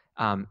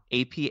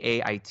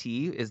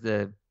APAIT is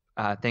the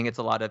thing. It's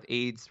a lot of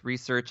AIDS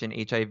research and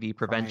HIV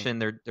prevention.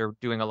 Right. They're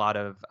doing a lot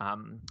of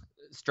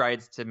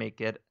strides to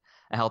make it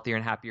a healthier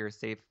and happier,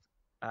 safe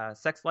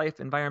sex life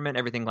environment,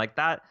 everything like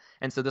that.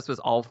 And so this was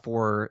all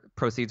for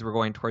proceeds were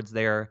going towards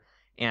there,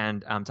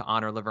 and to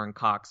honor Laverne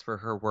Cox for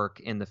her work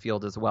in the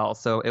field as well.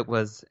 So it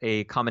was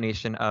a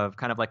combination of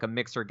kind of like a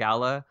mixer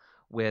gala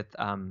with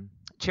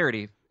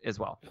charity as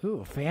well.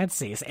 Ooh,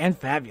 fancy and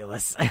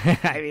fabulous.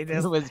 I mean,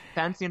 it was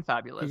fancy and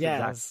fabulous. Yes.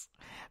 Exactly.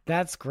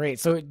 That's great.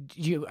 So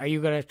are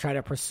you going to try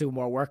to pursue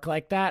more work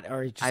like that,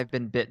 or just... I've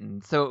been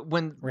bitten. So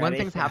when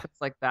things happen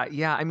like that,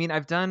 I mean,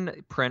 I've done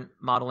print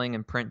modeling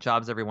and print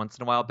jobs every once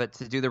in a while, but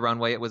to do the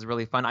runway, it was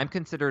really fun. I'm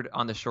considered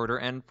on the shorter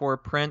end for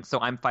print, so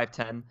I'm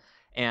 5'10",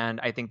 and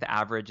I think the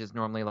average is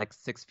normally like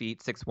 6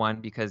 feet,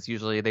 6'1", because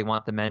usually they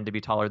want the men to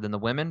be taller than the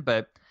women,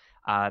 but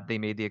they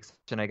made the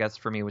exception, I guess,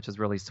 for me, which is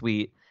really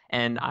sweet.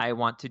 And I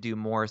want to do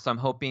more, so I'm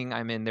hoping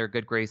I'm in their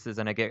good graces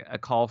and I get a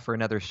call for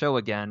another show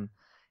again.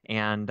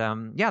 And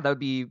that would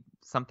be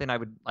something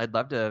I'd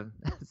love to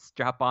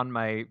strap on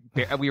my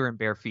we were in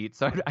bare feet,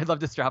 so I'd love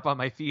to strap on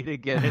my feet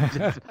again and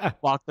just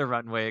walk the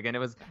runway again. It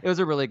was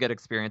a really good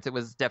experience. It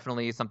was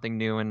definitely something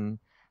new and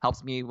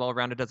helps me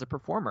well-rounded as a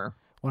performer.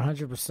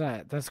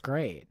 100%. That's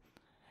great.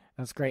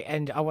 That's great.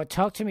 And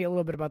talk to me a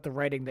little bit about the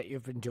writing that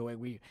you've been doing.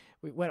 We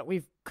went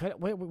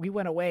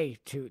away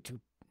to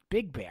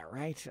Big Bear,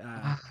 right?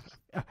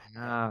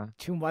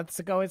 2 months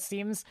ago, it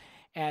seems.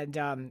 And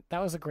that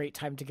was a great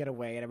time to get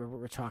away. And I remember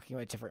we were talking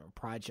about different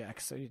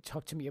projects. So you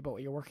talk to me about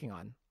what you're working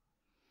on.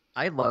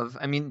 I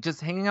mean,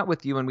 just hanging out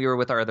with you, and we were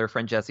with our other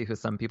friend, Jesse, who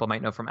some people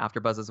might know from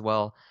AfterBuzz as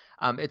well.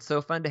 It's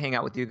so fun to hang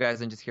out with you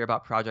guys and just hear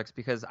about projects,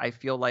 because I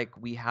feel like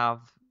we have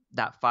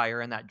that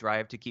fire and that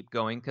drive to keep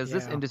going, because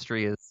this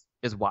industry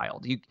is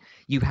wild.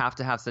 You have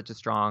to have such a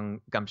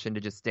strong gumption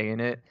to just stay in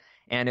it.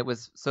 And it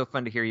was so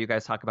fun to hear you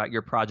guys talk about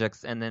your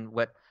projects. And then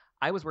what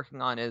I was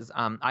working on is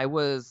I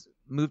was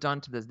moved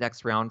on to this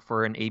next round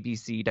for an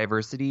ABC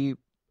diversity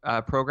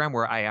program,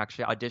 where I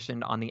actually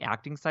auditioned on the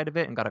acting side of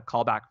it and got a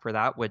call back for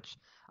that, which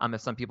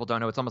if some people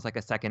don't know, it's almost like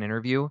a second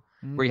interview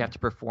where you have to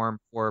perform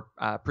for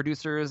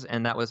producers.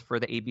 And that was for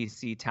the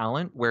ABC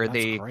Talent, where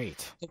That's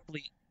great.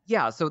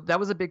 So that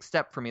was a big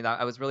step for me. That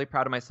I was really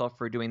proud of myself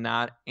for doing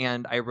that.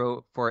 And I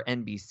wrote for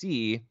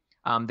NBC.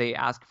 They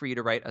asked for you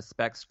to write a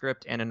spec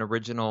script and an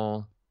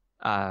original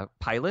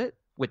pilot,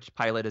 which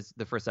pilot is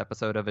the first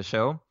episode of a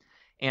show.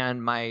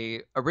 And my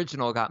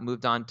original got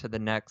moved on to the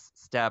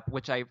next step,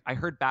 which I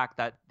heard back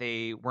that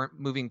they weren't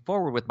moving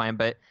forward with mine,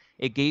 but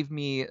it gave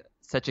me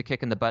such a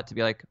kick in the butt to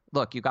be like,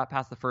 look, you got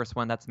past the first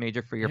one. That's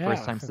major for your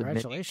first time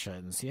submitting.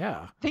 Congratulations.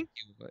 Yeah. Thank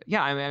you.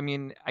 Yeah. I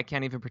mean, I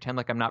can't even pretend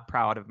like I'm not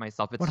proud of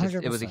myself. It's just,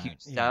 it was a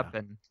huge step.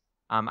 And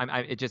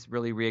it just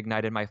really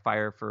reignited my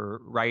fire for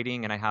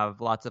writing. And I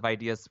have lots of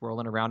ideas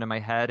swirling around in my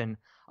head and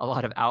a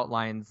lot of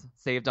outlines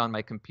saved on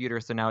my computer.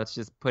 So now it's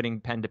just putting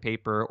pen to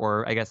paper,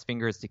 or I guess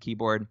fingers to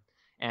keyboard,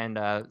 and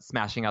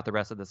smashing out the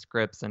rest of the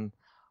scripts. And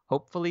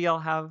hopefully I'll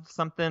have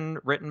something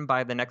written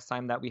by the next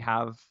time that we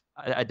have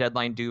a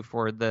deadline due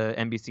for the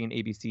NBC and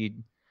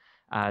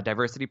ABC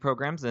diversity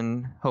programs.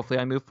 And hopefully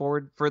I move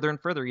forward further and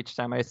further each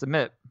time I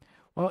submit.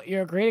 Well,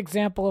 you're a great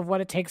example of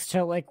what it takes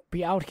to like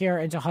be out here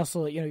and to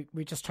hustle. You know,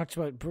 we just talked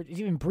about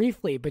even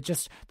briefly, but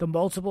just the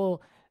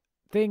multiple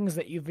things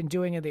that you've been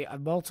doing and the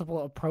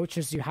multiple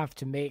approaches you have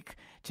to make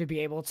to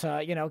be able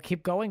to, you know,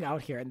 keep going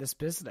out here in this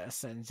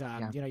business. And,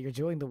 you know, you're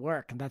doing the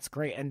work, and that's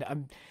great. And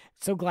I'm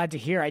so glad to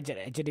hear. I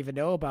didn't even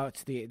know about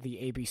the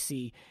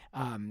ABC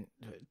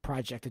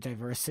project, the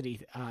diversity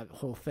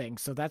whole thing.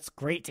 So that's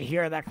great to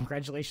hear that.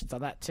 Congratulations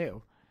on that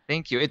too.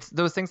 Thank you. It's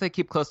those things I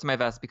keep close to my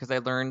vest, because I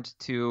learned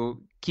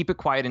to keep it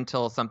quiet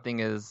until something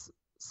is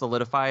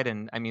solidified.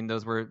 And I mean,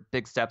 those were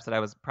big steps that I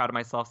was proud of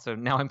myself. So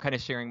now I'm kind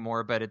of sharing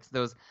more, but it's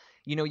those,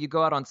 you know, you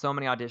go out on so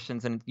many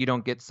auditions and you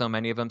don't get so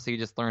many of them. So you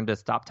just learn to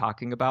stop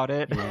talking about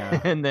it.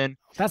 Yeah. And then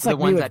that's like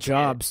me with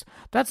jobs.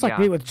 That's like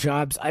me with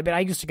jobs. I mean, I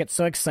used to get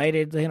so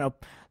excited, you know,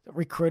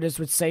 recruiters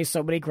would say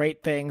so many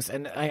great things.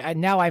 And I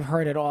now I've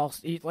heard it all.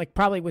 Like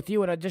probably with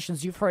you at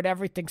auditions, you've heard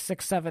everything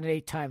 6, 7,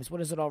 8 times. What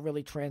does it all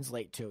really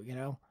translate to, you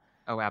know?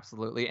 Oh,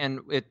 absolutely. And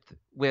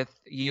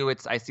with you,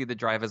 I see the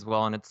drive as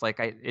well, and it's like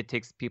it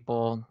takes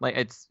people, like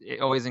it's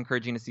always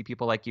encouraging to see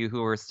people like you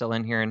who are still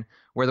in here, and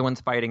we're the ones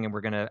fighting, and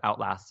we're gonna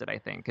outlast it. I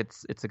think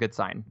it's a good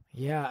sign.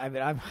 Yeah, I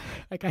mean, I'm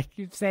like I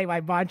keep saying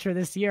my mantra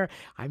this year.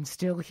 I'm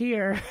still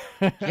here.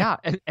 Yeah,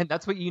 and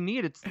that's what you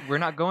need. We're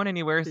not going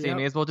anywhere, so you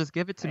may as well just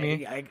give it to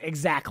me.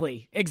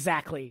 Exactly.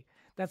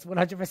 That's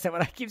 100%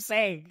 what I keep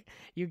saying.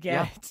 You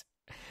get it.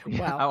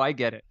 Well, oh, I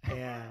get it.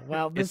 Yeah.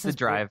 Well, it's the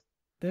drive.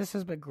 This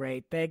has been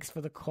great. Thanks for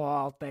the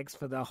call. Thanks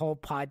for the whole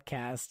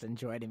podcast and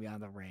joining me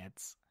on the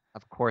rants.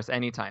 Of course,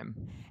 anytime.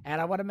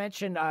 And I want to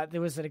mention there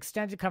was an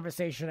extended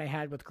conversation I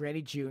had with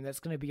Granny June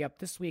that's going to be up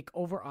this week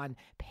over on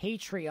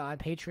Patreon,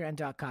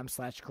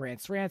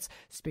 patreon.com/GrantsRants.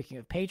 Speaking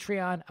of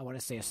Patreon, I want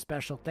to say a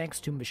special thanks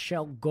to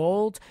Michelle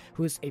Gold,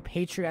 who's a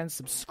Patreon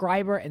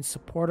subscriber and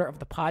supporter of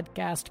the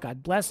podcast.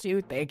 God bless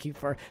you. Thank you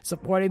for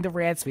supporting the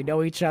rants. We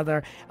know each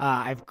other.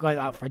 I've gone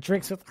out for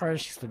drinks with her.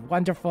 She's been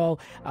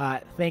wonderful.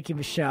 Thank you,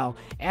 Michelle.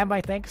 And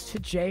my thanks to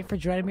Jay for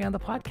joining me on the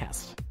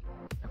podcast.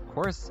 Of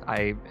course.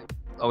 I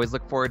always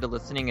look forward to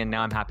listening, and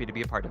now I'm happy to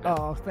be a part of it.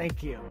 Oh,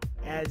 thank you.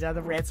 And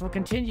the rants will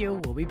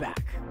continue. We'll be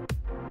back.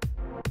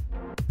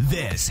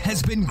 This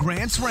has been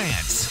Grant's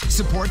Rants.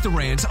 Support the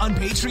rants on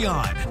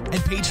Patreon at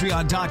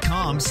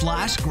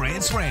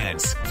patreon.com/Grant's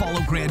Rants.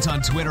 Follow Grant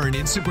on Twitter and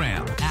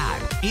Instagram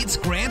at It's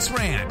Grant's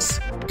Rants.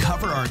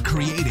 Cover art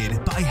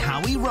created by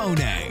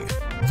RHONJ.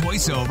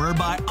 Voiceover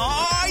by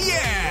Aw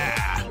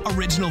Yeah!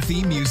 Original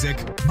theme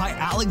music by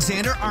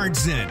Alexander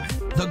Arntzen.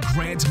 The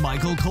Grant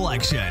Michael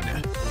Collection.